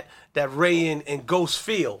had that Ray and Ghost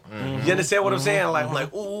feel. Mm-hmm. You understand what I'm saying? Like, I'm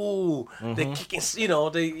like, ooh, they kicking,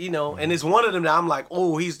 and it's one of them that I'm like,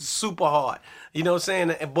 oh, he's super hard. You know what I'm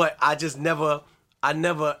saying? But I just never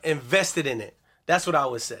invested in it. That's what I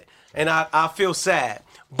would say, and I feel sad.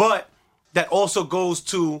 But that also goes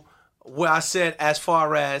to where I said as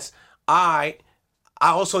far as I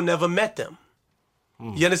also never met them.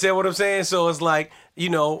 You understand what I'm saying? So it's like,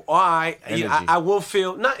 I will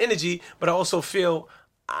feel, not energy, but I also feel,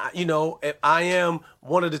 I am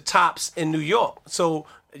one of the tops in New York. So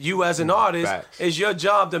you as an artist, it's your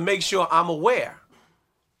job to make sure I'm aware.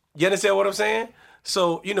 You understand what I'm saying?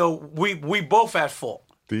 So, we both at fault.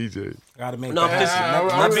 DJ. Gotta make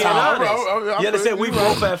I'm being honest. You understand? We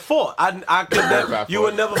both at fault. I could never, you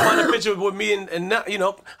would never find a picture with me and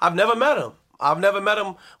I've never met him. I've never met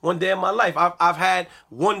him one day in my life. I've had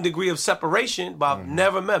 1 degree of separation, but I've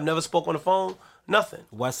never met him, never spoke on the phone, Nothing.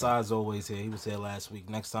 Westside's always here. He was here last week.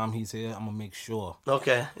 Next time he's here, I'm gonna make sure.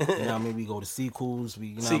 Okay. You know what I mean? We go to Seacoast.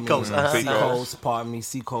 Seacoast. Pardon me,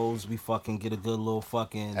 Seacoast. We fucking get a good little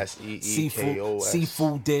fucking SEEKOS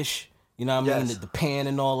seafood dish. You know what I mean? The pan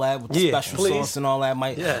and all that with the special sauce and all that.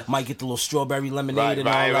 Might get the little strawberry lemonade and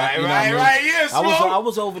all that. Right. Yes, I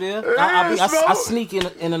was over there. I sneak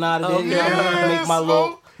in and out of there. You know what I mean? Make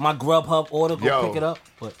my Grubhub order, go pick it up.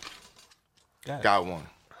 But got one.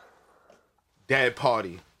 Dead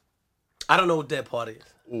Party. I don't know what Dead Party is.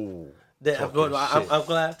 Ooh. I'm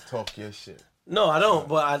glad. Talk your shit. No, I don't.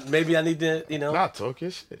 But maybe I need to, you know. Not talk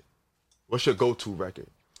your shit. What's your go-to record?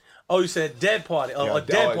 Oh, you said Dead Party.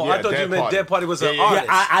 Dead Party. I thought you meant Dead Party was an artist.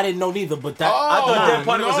 Yeah, I didn't know neither, but that. I thought Dead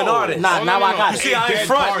Party was an artist. Now I got it. You see, I ain't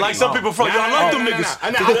front like some people front. Y'all love them niggas.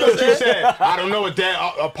 I thought you said, I don't know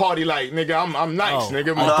a party like, nigga. I'm nice,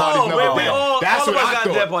 nigga. My party's never been. That's what I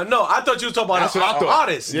thought. Dead Party. No, I thought you was talking about an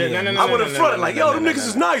artist. Yeah, no. I would have fronted like, yo, them niggas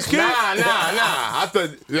is nice, kid. Nah. I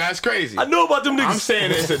thought that's crazy. I know about them niggas. I'm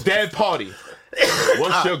saying it's a Dead Party.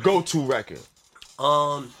 What's your go-to record?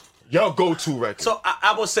 Your go-to record. So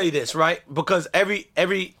I will say this, right? Because every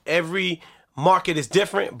market is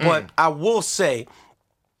different, but I will say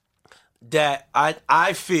that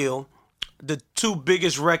I feel the two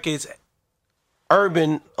biggest records,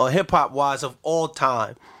 urban or hip hop wise, of all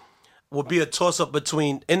time, will be a toss up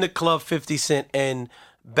between In the Club 50 Cent and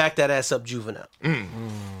Back That Ass Up Juvenile.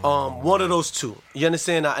 One of those two. You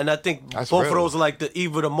understand? And I think both of those are like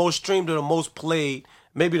either the most streamed or the most played,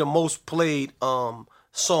 maybe the most played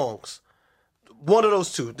songs. One of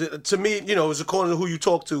those two. To me, you know, it's according to who you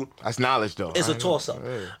talk to. That's knowledge, though. It's a toss-up.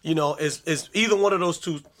 Yeah. You know, it's either one of those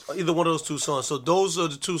two songs. So those are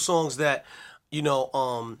the two songs that, is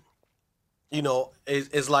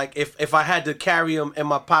like if I had to carry them in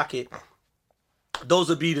my pocket, those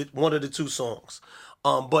would be one of the two songs.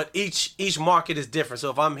 But each market is different. So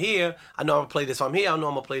if I'm here, I know I'm gonna play this. If I'm here, I know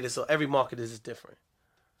I'm gonna play this. So every market is different.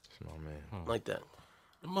 Oh man, like that.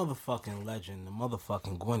 The motherfucking legend, the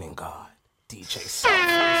motherfucking Gwinnett God, DJ South.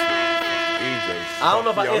 I don't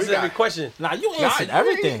know if I answered every question. Nah, you answered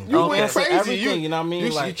everything. You went crazy. Everything, you know what I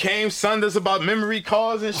mean? You came Sundays about memory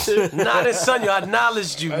cards and shit. Nah, that's son, you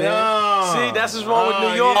acknowledged you, man. See, that's what's wrong with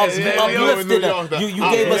New York. Uplifted her. You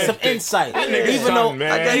gave us some insight. Even though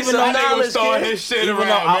knowledge, his shit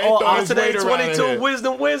around. Today 22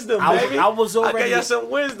 wisdom, baby. I was already. I gave you some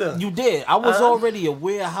wisdom. You did. I was already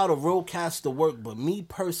aware how the roadcaster worked, but me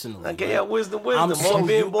personally, I gave you wisdom. I'm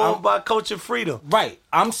being born by Culture Freedom. Right.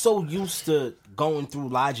 I'm so used to going through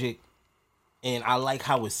Logic, and I like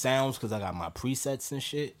how it sounds because I got my presets and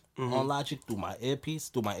shit on Logic through my earpiece,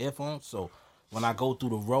 through my earphones. So when I go through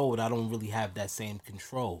the road, I don't really have that same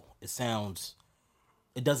control. It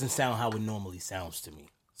doesn't sound how it normally sounds to me.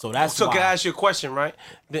 So that's why. Can I ask you a question, right?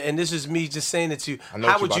 And this is me just saying it to you.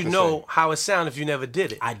 How would you know how it sounded if you never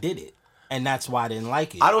did it? I did it. And that's why I didn't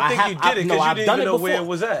like it. I don't think you did it because you didn't even know where it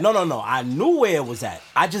was at. No. I knew where it was at.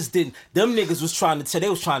 I just didn't. Them niggas was trying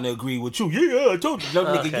to agree with you. Yeah, I told you. No,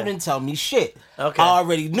 nigga, you didn't tell me shit. Okay. I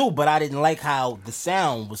already knew, but I didn't like how the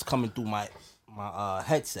sound was coming through my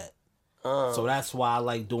headset. So that's why I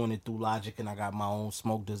like doing it through Logic, and I got my own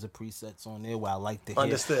Smoke Desert presets on there where I like to hear.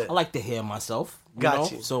 Understood. I like to hear myself.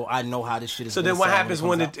 Got you. So I know how this shit is. So then what happens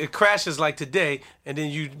when it crashes like today, and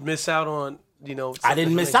then you miss out on, I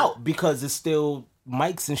didn't miss out because it's still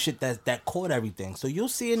mics and shit that caught everything. So you'll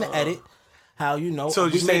see in the edit how, So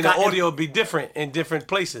you saying the audio will be different in different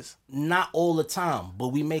places? Not all the time, but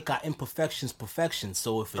we make our imperfections perfection.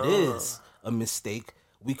 So if it is a mistake,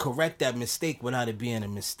 we correct that mistake without it being a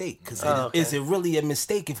mistake. Because is it really a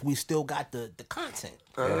mistake if we still got the content?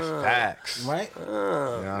 That's facts. Right?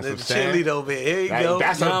 The cheerleader over here. Here you go.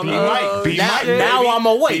 That's a B-Mike. B-Mike. Now I'm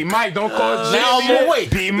awake. B-Mike, don't call it now I'm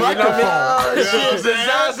awake. B-Microphone. The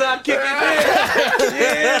Zaza kicking in.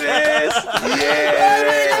 Yeah, it is.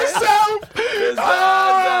 The Zaza. I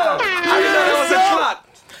didn't know that was a clock.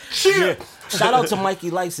 Shit. Shout out to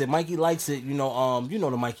Mikey Likes It. Mikey Likes It,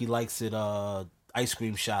 the Mikey Likes It ice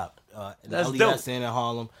cream shop in LES in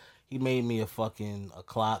Harlem. He made me a clock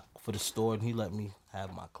for the store, and he let me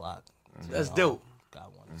have my clock. That's dope.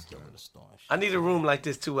 Got one still in the store. I need a room like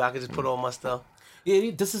this too where I can just put all my stuff.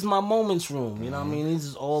 Yeah, this is my moments room. You know what I mean? These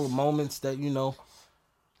is all the moments that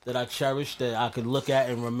that I cherish, that I could look at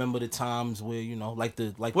and remember the times where like.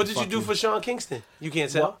 What did you do for Sean Kingston? You can't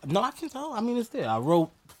tell? No, I can tell. I mean, it's there. I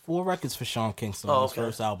wrote 4 records for Sean Kingston on his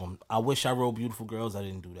first album. I wish I wrote Beautiful Girls. I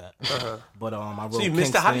didn't do that. But I wrote So you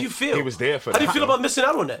missed that. How do you feel? He was there for that. How do you feel about missing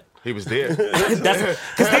out on that? He was there. Because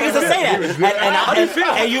niggas will say that. How do you feel?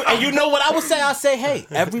 And you know what I would say? I say, hey,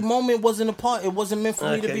 every moment wasn't a part. It wasn't meant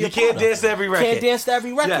for me to be a part. You can't dance to every record. Can't dance to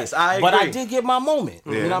every record. Yes, I agree. But I did get my moment.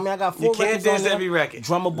 You know what I mean? I got 4 records. You can't dance to every record.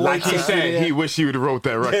 Drummer Boy. Like he said, he wished he would have wrote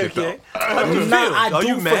that record though. How do you feel? Are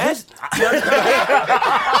you mad? Hey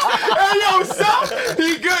yo, stop!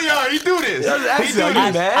 He good, yo. He do this.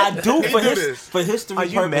 I do for history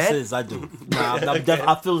purposes. I do.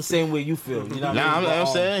 I feel the same way you feel. You know what I mean? I'm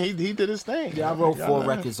saying he did his thing. Yeah, I wrote 4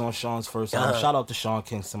 records on Sean's first album. Shout out to Sean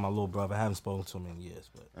Kingston, my little brother. I haven't spoken to him in years,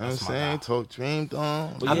 but I'm saying, talk dreamed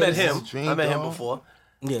on. I met him. I met him before.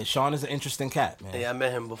 Yeah, Sean is an interesting cat, man. Yeah, I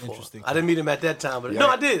met him before. I didn't meet him at that time, but no,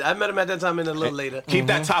 I did. I met him at that time and a little later. Keep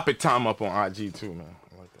that topic time up on IG too, man.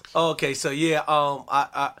 I like that shit. Okay, so yeah,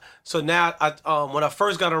 so now when I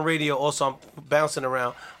first got on radio, also I'm bouncing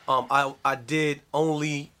around. I did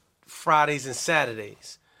only Fridays and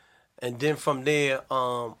Saturdays, and then from there,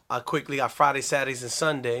 I quickly got Friday, Saturdays, and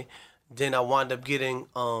Sunday. Then I wound up getting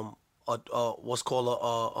what's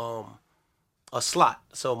called a slot.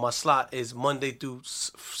 So my slot is Monday through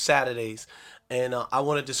Saturdays, and I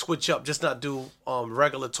wanted to switch up, just not do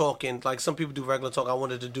regular talking like some people do regular talk. I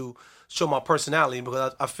wanted to show my personality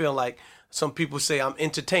because I feel like some people say I'm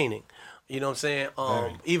entertaining. You know what I'm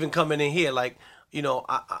saying? Even coming in here, like, you know,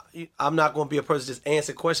 I'm not going to be a person just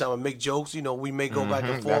answer questions. I'm going to make jokes. You know, we may go back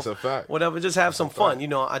and forth. That's a fact. Whatever, just have some fun. You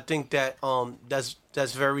know, I think that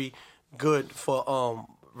that's very good for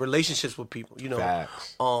relationships with people. You know,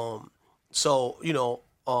 Facts. So, you know,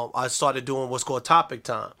 I started doing what's called Topic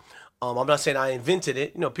Time. I'm not saying I invented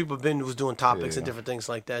it. You know, people was doing topics and different things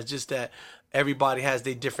like that. It's just that everybody has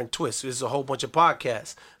their different twists. There's a whole bunch of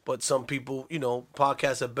podcasts, but some people, you know,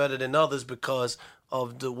 podcasts are better than others because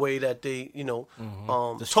of the way that they, you know,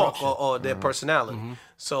 talk or their personality.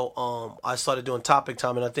 So I started doing Topic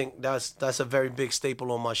Time, and I think that's a very big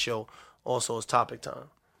staple on my show. Also, is Topic Time.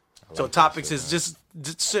 So topics is just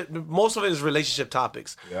most of it is relationship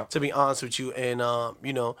topics. To be honest with you, and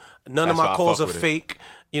you know, none of my calls are fake.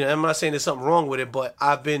 You know, I'm not saying there's something wrong with it, but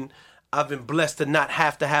I've been blessed to not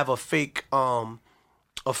have to have a fake call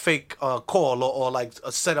or like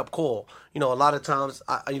a setup call. You know, a lot of times,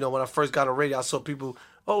 you know, when I first got on radio, I saw people,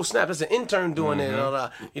 oh snap, there's an intern doing it. And all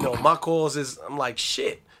that. You know, my calls is I'm like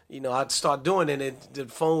shit. You know, I'd start doing it, and the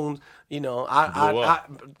phone. You know, I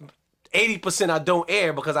 80% I don't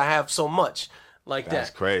air because I have so much like that. That's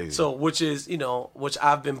crazy. So, which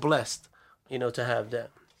I've been blessed, you know, to have that.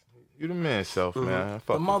 You the man, self, man.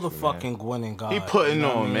 The motherfucking Gwen and God. He putting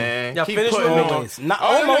on, man. Y'all He finished putting with me? on. Not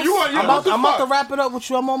almost. I'm about to wrap it up with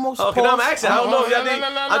you. I'm almost. Okay, now I'm asking. I don't know if y'all think.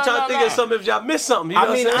 I'm trying to think of something if y'all missed something. You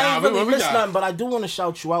know I mean, what I'm saying? I ain't really missed nothing, but I do want to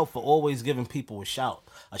shout you out for always giving people a shot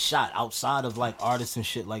outside of like artists and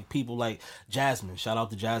shit, like people like Jasmine. Shout out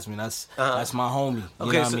to Jasmine. That's my homie. You know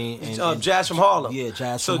what I mean? And Jazz from Harlem. Yeah,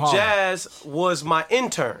 Jazz from Harlem. So Jazz was my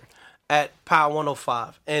intern at Power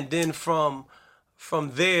 105, and then from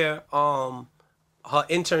there, her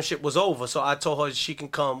internship was over. So I told her she can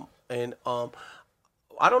come and I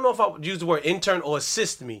don't know if I would use the word intern or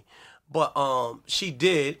assist me, but she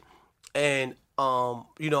did, and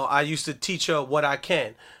you know, I used to teach her what I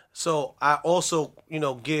can. So I also, you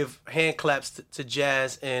know, give hand claps to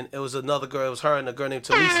Jazz, and it was another girl. It was her and a girl named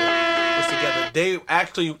Talisa was together. They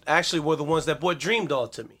actually were the ones that brought Dream Doll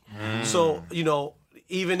to me. So, you know,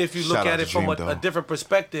 even if you look at it from a different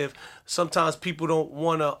perspective, sometimes people don't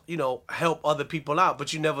want to, you know, help other people out,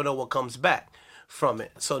 but you never know what comes back from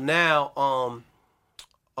it. So now,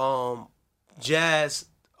 Jazz,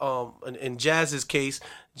 in Jazz's case,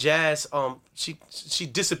 Jazz, she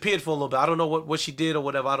disappeared for a little bit. I don't know what she did or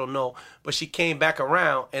whatever. I don't know. But she came back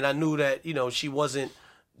around, and I knew that, you know, she wasn't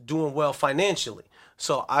doing well financially.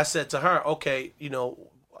 So I said to her, okay, you know,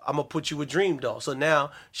 I'm going to put you with Dream Doll. So now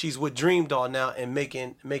she's with Dream Doll now and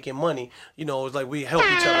making money. You know, it's like we help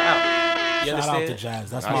each other out. You shout understand? out to Jazz.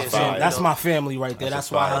 That's my family. That's my family right there. That's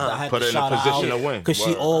why I had to shout her out, because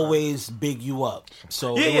she always big you up.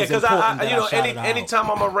 So yeah, because I you know, anytime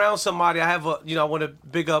I'm around somebody, I have I want to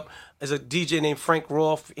big up as a DJ named Frank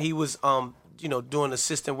Roth. He was you know, doing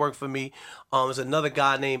assistant work for me. There's another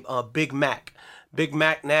guy named Big Mac. Big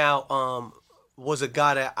Mac now was a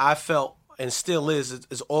guy that I felt and still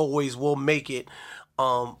is always will make it.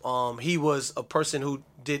 He was a person who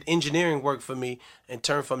did engineering work for me and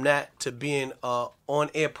turned from that to being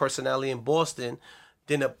on-air personality in Boston,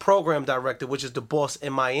 then a program director, which is the boss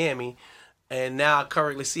in Miami, and now I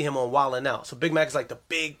currently see him on Wildin' Out. So Big Mac is like the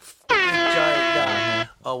big giant guy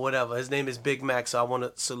or whatever. His name is Big Mac, so I want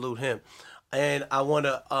to salute him. and I want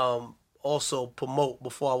to also promote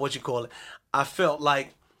before I felt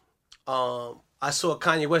like I saw a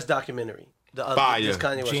Kanye West documentary. Fire.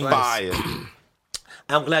 Kanye West, Fire.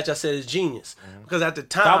 I'm glad y'all said it's Genius because at the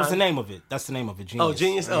time that was the name of it. That's the name of it. Genius. Oh,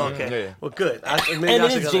 Genius. Oh, okay. Yeah. Well, good. And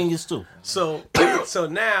it is Genius too. So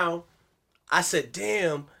now I said,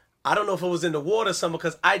 damn. I don't know if it was in the water or something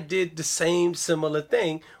because I did the same similar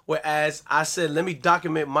thing. Whereas I said, let me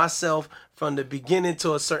document myself from the beginning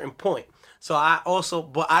to a certain point. So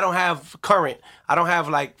but I don't have current. I don't have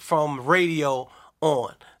like from radio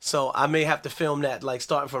on. So I may have to film that, like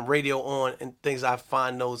starting from radio on and things. I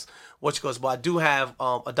find those but I do have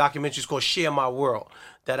a documentary. It's called Share My World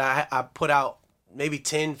that I put out maybe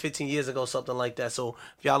 10, 15 years ago, something like that. So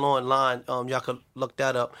if y'all online, y'all could look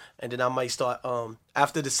that up, and then I might start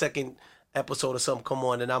after the second episode or something come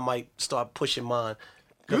on, then I might start pushing mine.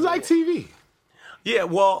 You like TV? Yeah,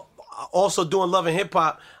 well, also doing Love and Hip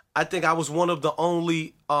Hop, I think I was one of the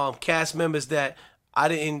only cast members that I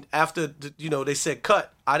didn't, after they said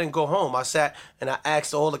cut, I didn't go home. I sat and I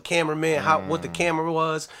asked all the cameramen what the camera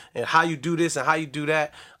was and how you do this and how you do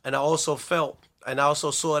that. And I also saw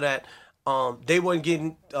that they weren't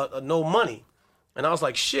getting no money. And I was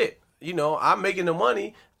like, shit, I'm making the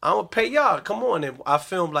money. I'm going to pay y'all. Come on. And I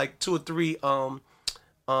filmed like 2 or 3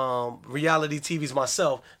 reality TVs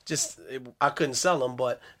myself. I couldn't sell them,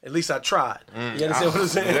 but at least I tried. You understand what I'm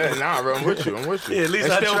saying? Yeah, nah, I'm with you. Yeah, at least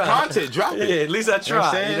I tried. Content, drop it. Yeah, at least I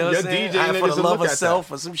tried. You know what I'm saying? I had For the Love of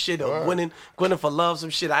Self or some shit, or Winning for Love, some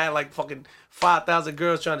shit. I had like fucking 5,000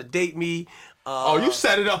 girls trying to date me. You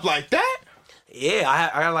set it up like that? Yeah,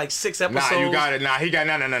 I had like 6 episodes. Nah, you got it. Nah, he got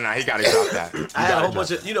he got to drop that. I had a whole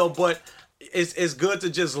bunch of, but it's good to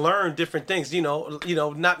just learn different things.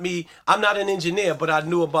 Not me. I'm not an engineer, but I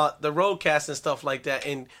knew about the roadcast and stuff like that,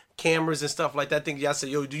 and cameras and stuff like that. I think y'all said,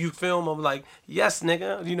 yo, do you film? I'm like, yes,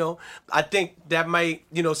 nigga. I think that might,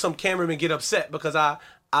 some cameramen get upset because I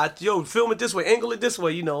film it this way, angle it this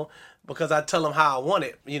way, because I tell them how I want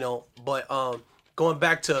it, But going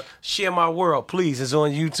back to Share My World, please, it's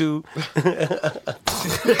on YouTube.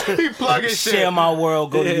 He plugging shit. Share My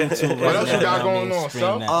World, go to YouTube. What else you got going on,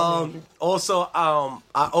 son? Also,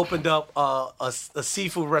 I opened up a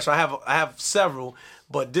seafood restaurant. I have several,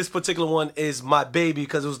 but this particular one is my baby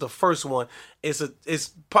because it was the first one. It's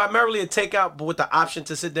primarily a takeout, but with the option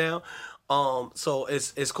to sit down. So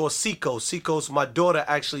it's called Seacoast. Seacoast, my daughter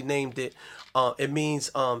actually named it. It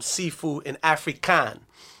means seafood in Afrikaan.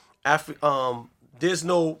 There's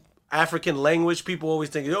no African language. People always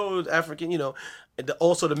think, it's African,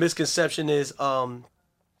 Also, the misconception is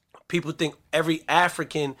people think every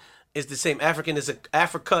African is the same. Africa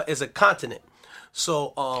is a continent.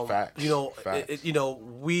 So, Facts.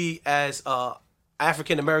 We as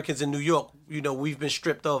African Americans in New York, we've been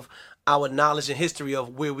stripped of our knowledge and history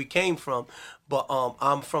of where we came from. But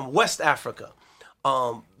I'm from West Africa.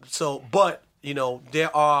 There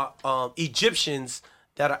are Egyptians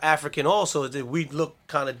that are African also, that we look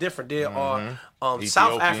kind of different. There are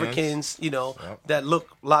South Africans, that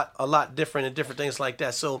look a lot different and different things like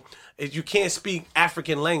that. So if you can't speak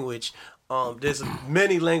African language, there's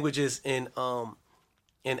many languages in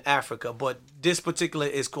Africa, but this particular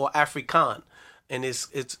is called Afrikaan, and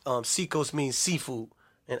it's Seacoast means seafood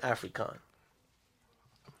in Afrikaan.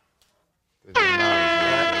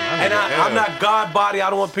 And I'm not God body. I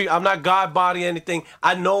don't want people. I'm not God body anything.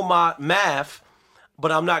 I know my math.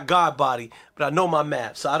 But I'm not God body, but I know my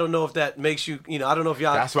math. So I don't know if that makes you, I don't know if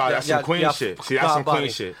y'all. That's why that's some queen shit. See, that's some queen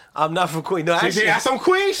shit. I'm not from Queen. No, actually, that's some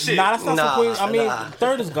queen shit. Nah, that's not some queen. I mean,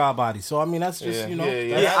 third is God body. So I mean, that's just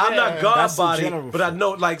Yeah, I'm not God body, but I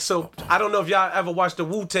know so I don't know if y'all ever watched the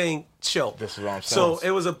Wu-Tang show. That's what I'm saying. So it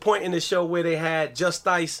was a point in the show where they had Just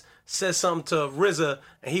Ice said something to RZA,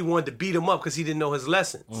 and he wanted to beat him up because he didn't know his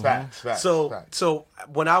lessons. Facts. So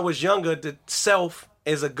when I was younger, the Self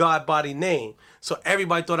is a God body name. So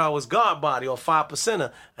everybody thought I was God body or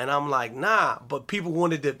 5%er. And I'm like, nah. But people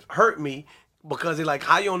wanted to hurt me because they're like,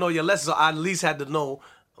 how you don't know your lessons? So I at least had to know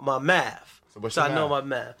my math. So I know my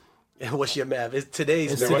math. What's your math? It's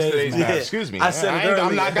today's math. What's today's math? Excuse me. I said it earlier.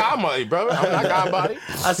 I'm not God body, brother. I'm not God body.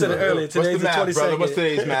 I said it earlier. Today's the math, 22nd. brother? What's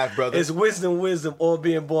today's math, brother? It's wisdom, all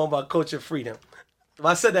being born by culture freedom.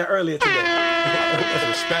 I said that earlier today. That's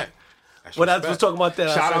respect. When I was talking about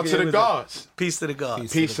that, shout out to the gods. Peace to the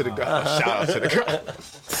gods. Peace to the gods. Shout out to the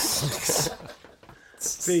gods.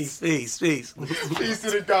 Peace. Peace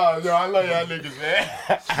to the gods. Yo, I love y'all niggas, man.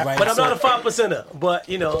 But I'm not a 5%er. But,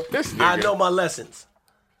 I know my lessons.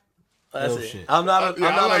 That's it. Shit. I'm not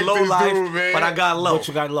a low life, dude, but I got low. But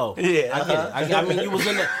you got low. Yeah, I get it. I mean,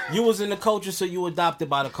 you was in the culture, so you adopted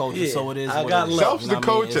by the culture. So it is. I got low. Self's the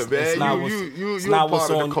culture, man. You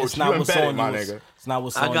part of the culture. You embedded, my nigga. It's not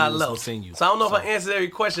what's on you. I got low. So I don't know if I answered every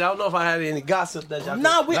question. I don't know if I had any gossip that y'all.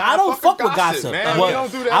 I don't fuck with gossip. Man. We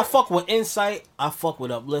don't do that. I fuck with insight. I fuck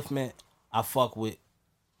with upliftment. I fuck with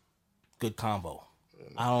good convo.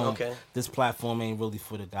 I don't. Okay. This platform ain't really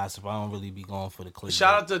for the gossip. I don't really be going for the clip.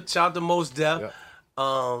 Shout out to Mos Def. Yeah.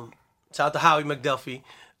 Shout out to Howie McDuffie.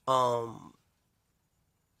 No,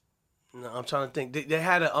 I'm trying to think. They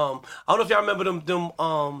had a I don't know if y'all remember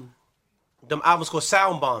them albums called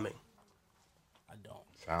Sound Bombing. I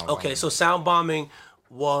don't. Okay, so Sound Bombing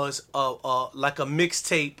was like a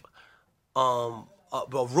mixtape. A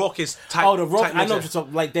raucous type. Oh, the raucous. I know what you're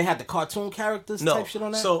talking. Like they had the cartoon characters type shit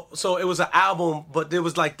on that. So it was an album, but there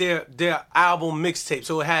was like their album mixtape.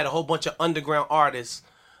 So it had a whole bunch of underground artists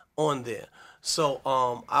on there. So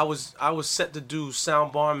I was set to do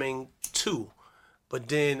Sound Bombing 2, but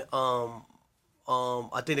then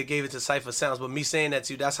I think they gave it to Cypher Sounds. But me saying that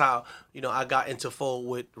to you, that's how I got into fold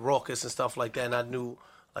with Raucous and stuff like that, and I knew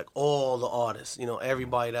like all the artists,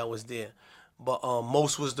 everybody that was there. But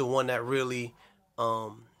Mos was the one that really.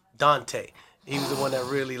 Dante, he was the one that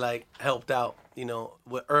really like helped out,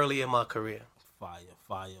 early in my career. Fire.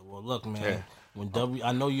 Well, look, man. Yeah.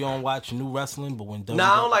 I know you don't watch new wrestling, but when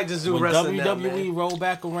I don't like this new wrestling. WWE roll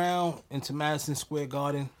back around into Madison Square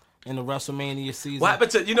Garden in the WrestleMania season. What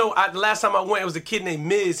happened to the last time I went? It was a kid named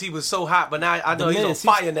Miz. He was so hot, but now I know he's on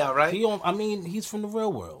fire now, right? He's from the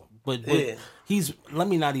real world, but he's. Let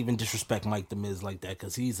me not even disrespect Mike the Miz like that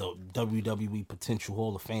because he's a WWE potential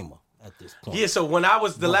Hall of Famer. At this point. Yeah, so when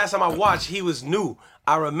last time I watched, he was new.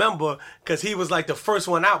 I remember because he was like the first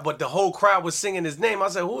one out, but the whole crowd was singing his name. I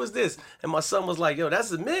said, "Who is this?" And my son was like, "Yo, that's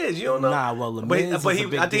the Miz." You don't know? Nah, well, the Miz but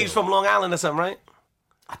I think he's from Long Island or something, right?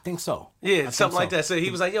 I think so. Yeah, something like that. So he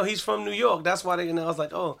was like, "Yo, he's from New York." That's why I was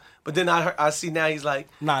like, "Oh," but then I see now he's like,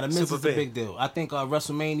 "Nah, the Miz is a big deal." I think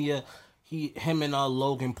WrestleMania, him and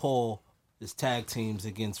Logan Paul. His tag teams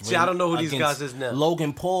against. See, I don't know who these guys is now.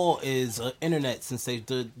 Logan Paul is an internet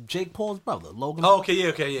sensation. Jake Paul's brother, Logan. Oh, okay,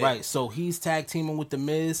 yeah. Right, so he's tag teaming with The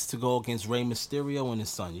Miz to go against Rey Mysterio and his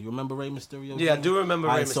son. You remember Rey Mysterio? Yeah, Jr.? I do remember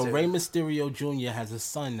Rey Mysterio. So Rey Mysterio Jr. has a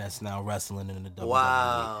son that's now wrestling in the WWE.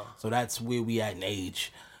 Wow. So that's where we at in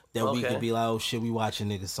age. That we could be like, oh shit, we watching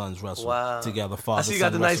niggas' sons wrestle together. Father, I see you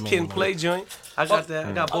got the nice Kid and Play joint. I got that.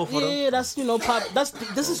 I got both of them. Yeah, that's pop.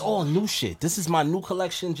 This is all new shit. This is my new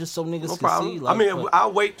collection, just so niggas can see. Like,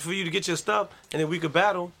 I'll wait for you to get your stuff, and then we could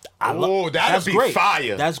battle. That'd be great.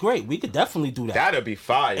 Fire. That's great. We could definitely do that. That'd be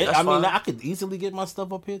fire. I could easily get my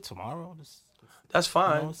stuff up here tomorrow. That's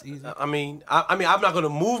fine. It's easy. I'm not gonna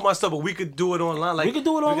move my stuff, but we could do it online. Like we could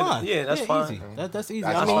do it online. That's fine. Easy. That's easy.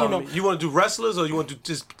 You want to do wrestlers or you want to do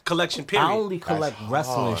just collection? Period. I only collect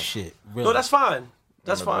wrestling shit. Really. No, that's fine.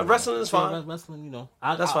 That's fine. Wrestling is fine. Wrestling,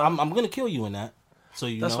 that's fine. I'm gonna kill you in that. So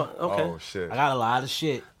that's fine. Okay. Oh shit. I got a lot of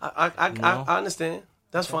shit. I understand.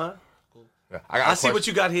 That's fine. Yeah. I see what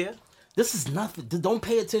you got here. This is nothing. Don't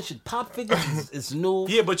pay attention. Pop figures is new.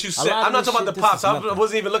 Yeah, but you said I'm not talking about the pops. I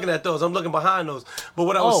wasn't even looking at those. I'm looking behind those. But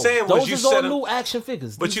what I was saying was you set all new action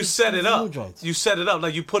figures. But you set it up. You set it up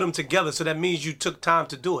like you put them together. So that means you took time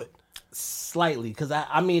to do it. Slightly, because it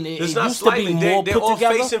used slightly. To be more they're put all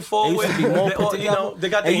together. Facing forward. It used to be more put together. They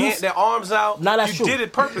got their arms out. Nah, that's you true. did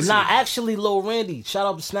it purposely. Nah, actually, Lil Randy, shout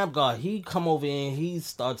out to Snapguard. He come over and he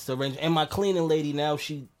starts to arrange. And my cleaning lady now,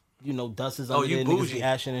 she dusts his under there, niggas be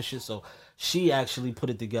ashing and shit. So she actually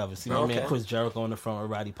put it together. See my man Chris Jericho in the front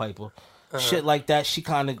with Roddy Piper. Shit like that, she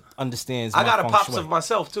kind of understands. I got a pops of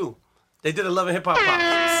myself too. They did a Love and Hip Hop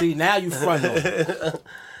pops. See, now you front though.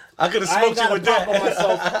 I could have smoked you with that. On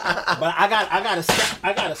myself, but I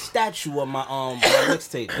got a statue of my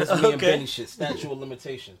mixtape. This me and Benny shit. Statue of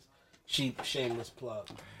Limitations. Cheap, shameless plug.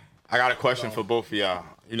 I got a question for both of y'all.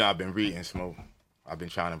 I've been reading Smoke. I've been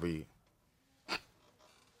trying to read.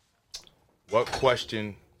 What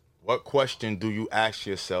question do you ask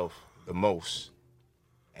yourself the most,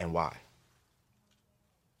 and why?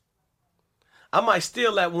 I might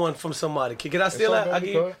steal that one from somebody. Can I steal that?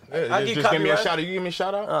 Just give me a shout out. You give me a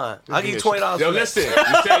shout out? I'll give you $20. Yo, listen. You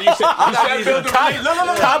said build the release. No.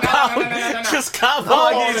 Just cop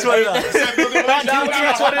out. I'll give you $20.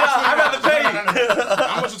 I'd rather pay you.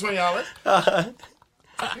 How much is $20?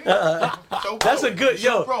 That's a good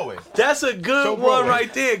That's a good one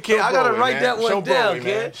right there, kid. I gotta write that one down,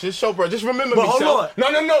 kid. Just show bro. Just remember me. Hold on.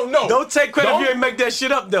 No. Don't take credit if you ain't make that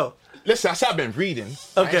shit up though. Listen, I said I've been reading.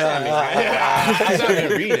 Okay. I said I've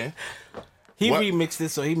been reading. He remixed it,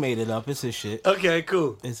 so he made it up. It's his shit. Okay,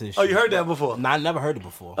 cool. It's his shit. Oh, you heard that before? Nah, I never heard it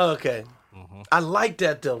before. Okay. I like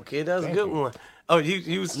that though, kid. That was a good one. Oh,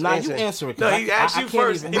 you was you answer it. No, he asked you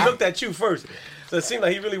first. He looked at you first. So it seemed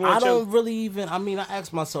like he really wanted you. I don't really even. I mean, I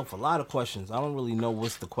ask myself a lot of questions. I don't really know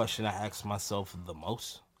what's the question I ask myself the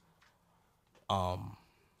most. I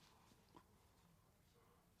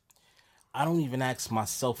don't even ask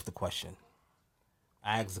myself the question.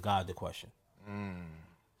 I ask God the question.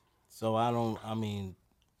 So I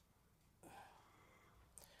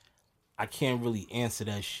can't really answer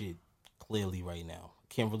that shit clearly right now.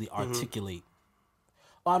 Can't really articulate.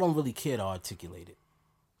 I don't really care to articulate it.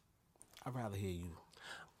 I'd rather hear you.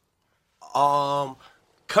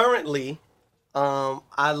 Currently, I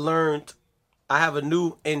have a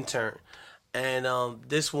new intern. And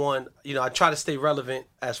this one, I try to stay relevant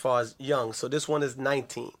as far as young. So this one is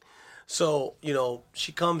 19. So,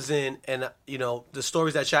 she comes in and, the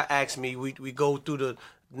stories that y'all ask me, we go through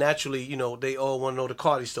naturally, they all want to know the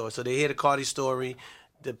Cardi story. So they hear the Cardi story.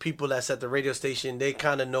 The people that's at the radio station, they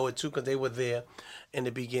kind of know it too because they were there in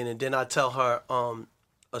the beginning. Then I tell her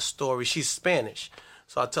a story. She's Spanish.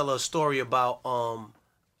 So I tell her a story about,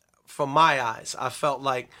 from my eyes, I felt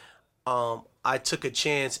like I took a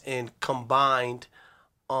chance and combined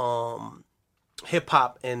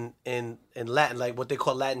hip-hop and Latin, like what they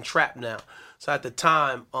call Latin trap now. So at the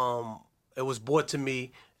time, it was brought to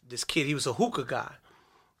me, this kid, he was a hookah guy.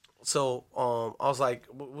 So I was like,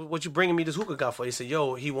 what you bringing me this hookah guy for? He said,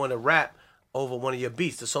 yo, he want to rap over one of your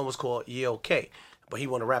beats. The song was called Yeah Okay, but he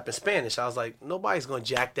want to rap in Spanish. I was like, nobody's going to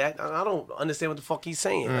jack that. I don't understand what the fuck he's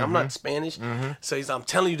saying. I'm not Spanish. So he's I'm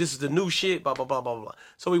telling you, this is the new shit, blah, blah, blah, blah, blah.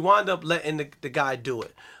 So we wound up letting the guy do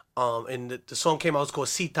it. And the song came out, it was called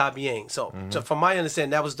Si Ta Bien. So from my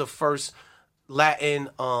understanding, that was the first Latin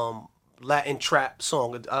trap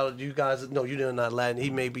song. You guys know you didn't know Latin.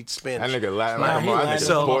 He may be Spanish. That nigga Latin like a mother. That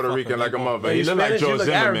nigga Puerto Rican like a mother. He look like George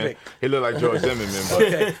Zimmerman. He look like George Zimmerman.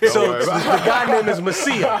 Okay. So the guy name is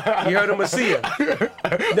Masia. You heard of Masia?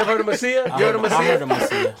 Never heard of Masia? You heard of Masia? I heard of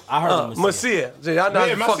Masia. I heard of Masia. Y'all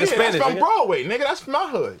know fucking Spanish. That's from Broadway, nigga. That's from my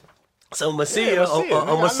hood. So Masia,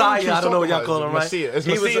 or Messiah, I don't know what y'all call him, right?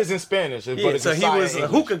 Messiah's in Spanish. Yeah, so he was a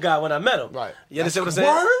hookah guy when I met him. Right. You understand what I'm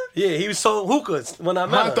saying? Word? Yeah, he was sold hookahs when I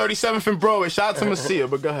met him. 137th and Broadway. Shout out to Masia,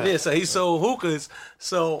 but go ahead. Yeah, so he sold hookahs.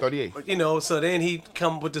 So 38. So then he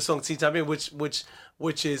come with the song "Si Ta Bien," which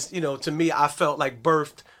is, to me, I felt like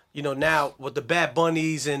birthed. Now with the Bad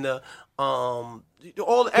Bunnies and the everybody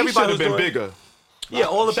he should have been doing, bigger. Yeah,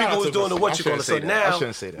 all the people who's doing the what you call it. So now,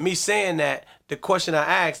 that. Me saying that, the question I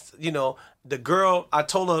asked, the girl, I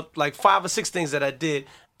told her like 5 or 6 things that I did,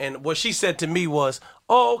 and what she said to me was,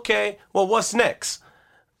 "Oh, okay. Well, what's next?"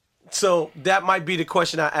 So that might be the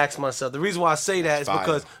question I ask myself. The reason why I say that is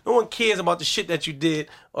because no one cares about the shit that you did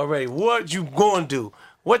already. What you gonna do?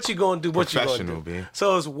 What you gonna do? What you gonna do? Man.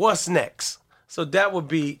 So it's what's next. So that would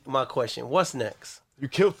be my question. What's next? You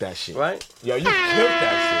killed that shit, right? Yo, you killed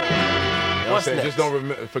that shit. What's next? Just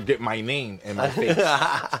don't forget my name and my face.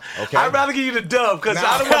 Okay. I'd rather give you the dub because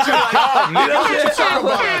I don't want you to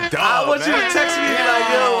I want you to text me and be like,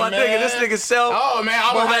 yo, my nigga, this nigga self. Oh man,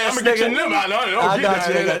 I'm gonna get your number. I got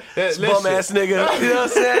you, nigga. This bum ass nigga. You know what I'm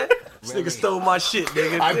saying? This nigga stole my shit,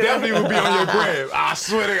 nigga. I definitely will be on your gram. I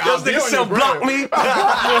swear to God. This nigga self blocked me.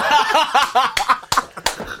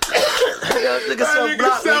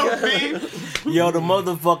 Yo, the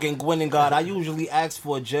motherfucking Gwen and God. I usually ask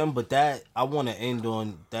for a gem, but that I want to end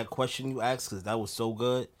on that question you asked because that was so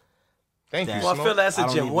good. Thank you. Well, I feel that's a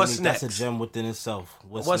gem. What's next? That's a gem within itself.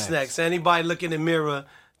 What's next? Anybody look in the mirror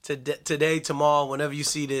today, tomorrow, whenever you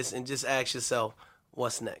see this, and just ask yourself,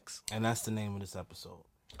 what's next? And that's the name of this episode.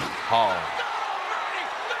 Hard.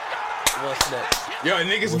 What's next? Yo,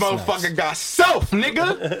 niggas motherfucking got self,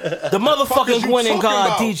 nigga. The motherfucking Gwen and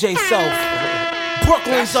God DJ Self.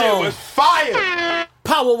 Brooklyn Zone. That shit was fire.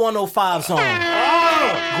 Power 105 Zone.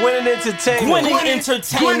 Gwen Entertainment. Gwen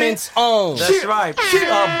Entertainment's own. That's right.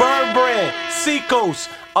 Burn Brand, Seacoast,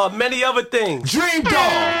 many other things. Dream Dog.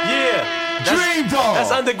 Yeah. Dream Dog.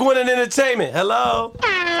 That's under Gwen Entertainment. Hello.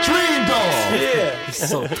 Dream Dog. Yeah. He's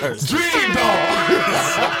so thirsty. Dream Dog.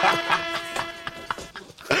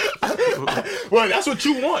 Well, that's what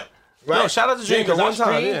you want. Right? No, shout out to Dream Dog one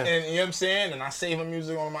time. Yeah. And you know what I'm saying? And I save her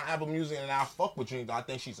music on my Apple Music and I fuck with Dream Dog. I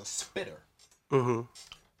think she's a spitter. Mm-hmm.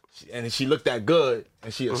 And she looked that good,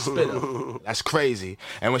 and she a spitter. That's crazy.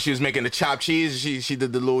 And when she was making the chopped cheese, she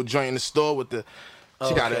did the little joint in the store with the.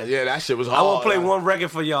 She got it. Yeah, that shit was hard. I want to play one record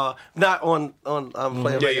for y'all. Not on. I'm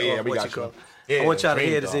playing. Yeah. We got you. I want y'all to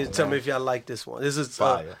hear this and tell me if y'all like this one. This is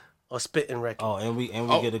a spitting record. Oh, and we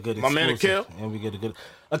get a good exclusive. My man Akil. And we get a good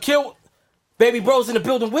Akil. Baby bro's in the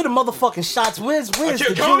building with the motherfucking shots. Where's the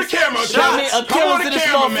juice? Come on the camera, shots. Come on the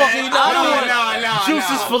camera, man. Nah.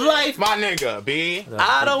 Juices for life. My nigga, B.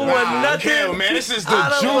 I don't want nothing. Kill, man. This is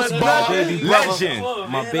the Juice Bar legend.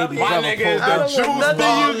 My baby My brother. nigga is the Juice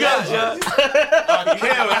Bar legend.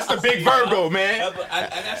 Kill, that's the big Virgo, man.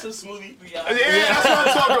 I got some smoothie for y'all. Yeah, that's what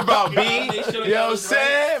I'm talking about, B. You know what I'm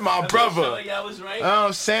saying? My brother. You know what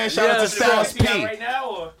I'm saying? Shout out to Styles P.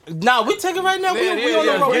 Nah, we take it right now. We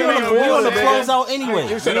on the close out anyway.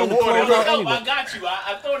 You said a water. I got you.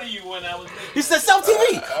 I thought of you when I was making. You said Self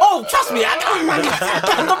TV. Oh, trust me, I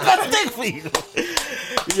got the best thing for you.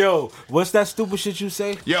 Yo, what's that stupid shit you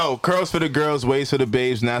say? Yo, curls for the girls, waves for the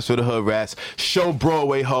babes, naps for the hood rats. Show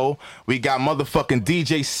Broadway ho. We got motherfucking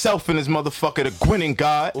DJ Self in his motherfucker, the Grinning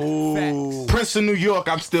God. Ooh. Prince of New York,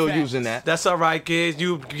 I'm still using that. That's all right, kids.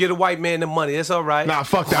 You get a white man the money. That's all right. Nah,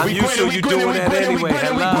 fuck that. We doing that anyway.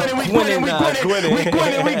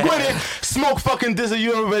 We grinning. Smoke fucking Dizzy,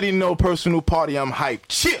 you already know. Personal party, I'm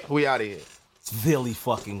hyped. Shit, we out of here. It's really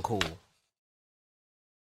fucking cool.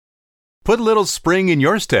 Put a little spring in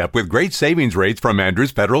your step with great savings rates from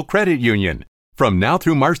Andrews Federal Credit Union. From now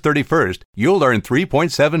through March 31st, you'll earn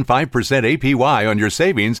 3.75% APY on your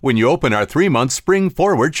savings when you open our 3-month Spring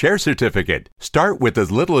Forward Share Certificate. Start with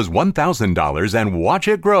as little as $1,000 and watch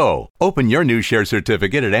it grow. Open your new share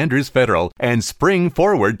certificate at Andrews Federal and spring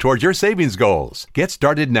forward towards your savings goals. Get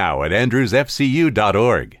started now at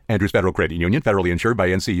andrewsfcu.org. Andrews Federal Credit Union, federally insured by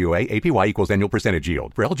NCUA. APY equals annual percentage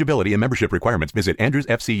yield. For eligibility and membership requirements, visit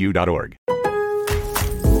andrewsfcu.org.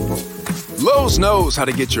 Lowe's knows how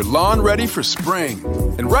to get your lawn ready for spring.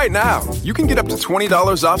 And right now, you can get up to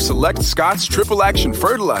 $20 off select Scott's Triple Action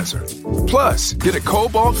Fertilizer. Plus, get a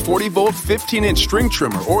Cobalt 40-volt 15-inch string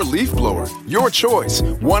trimmer or leaf blower. Your choice,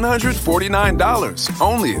 $149,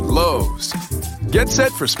 only at Lowe's. Get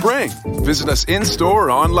set for spring. Visit us in-store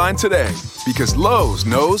or online today, because Lowe's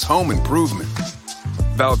knows home improvement.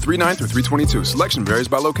 Valid 3/9 through 3/22. Selection varies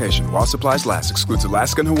by location. While supplies last. Excludes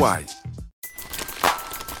Alaska and Hawaii.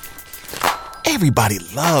 Everybody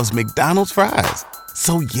loves McDonald's fries.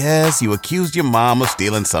 So yes, you accused your mom of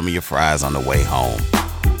stealing some of your fries on the way home.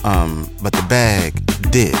 But the bag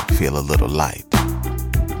did feel a little light.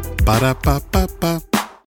 Ba-da-ba-ba-ba.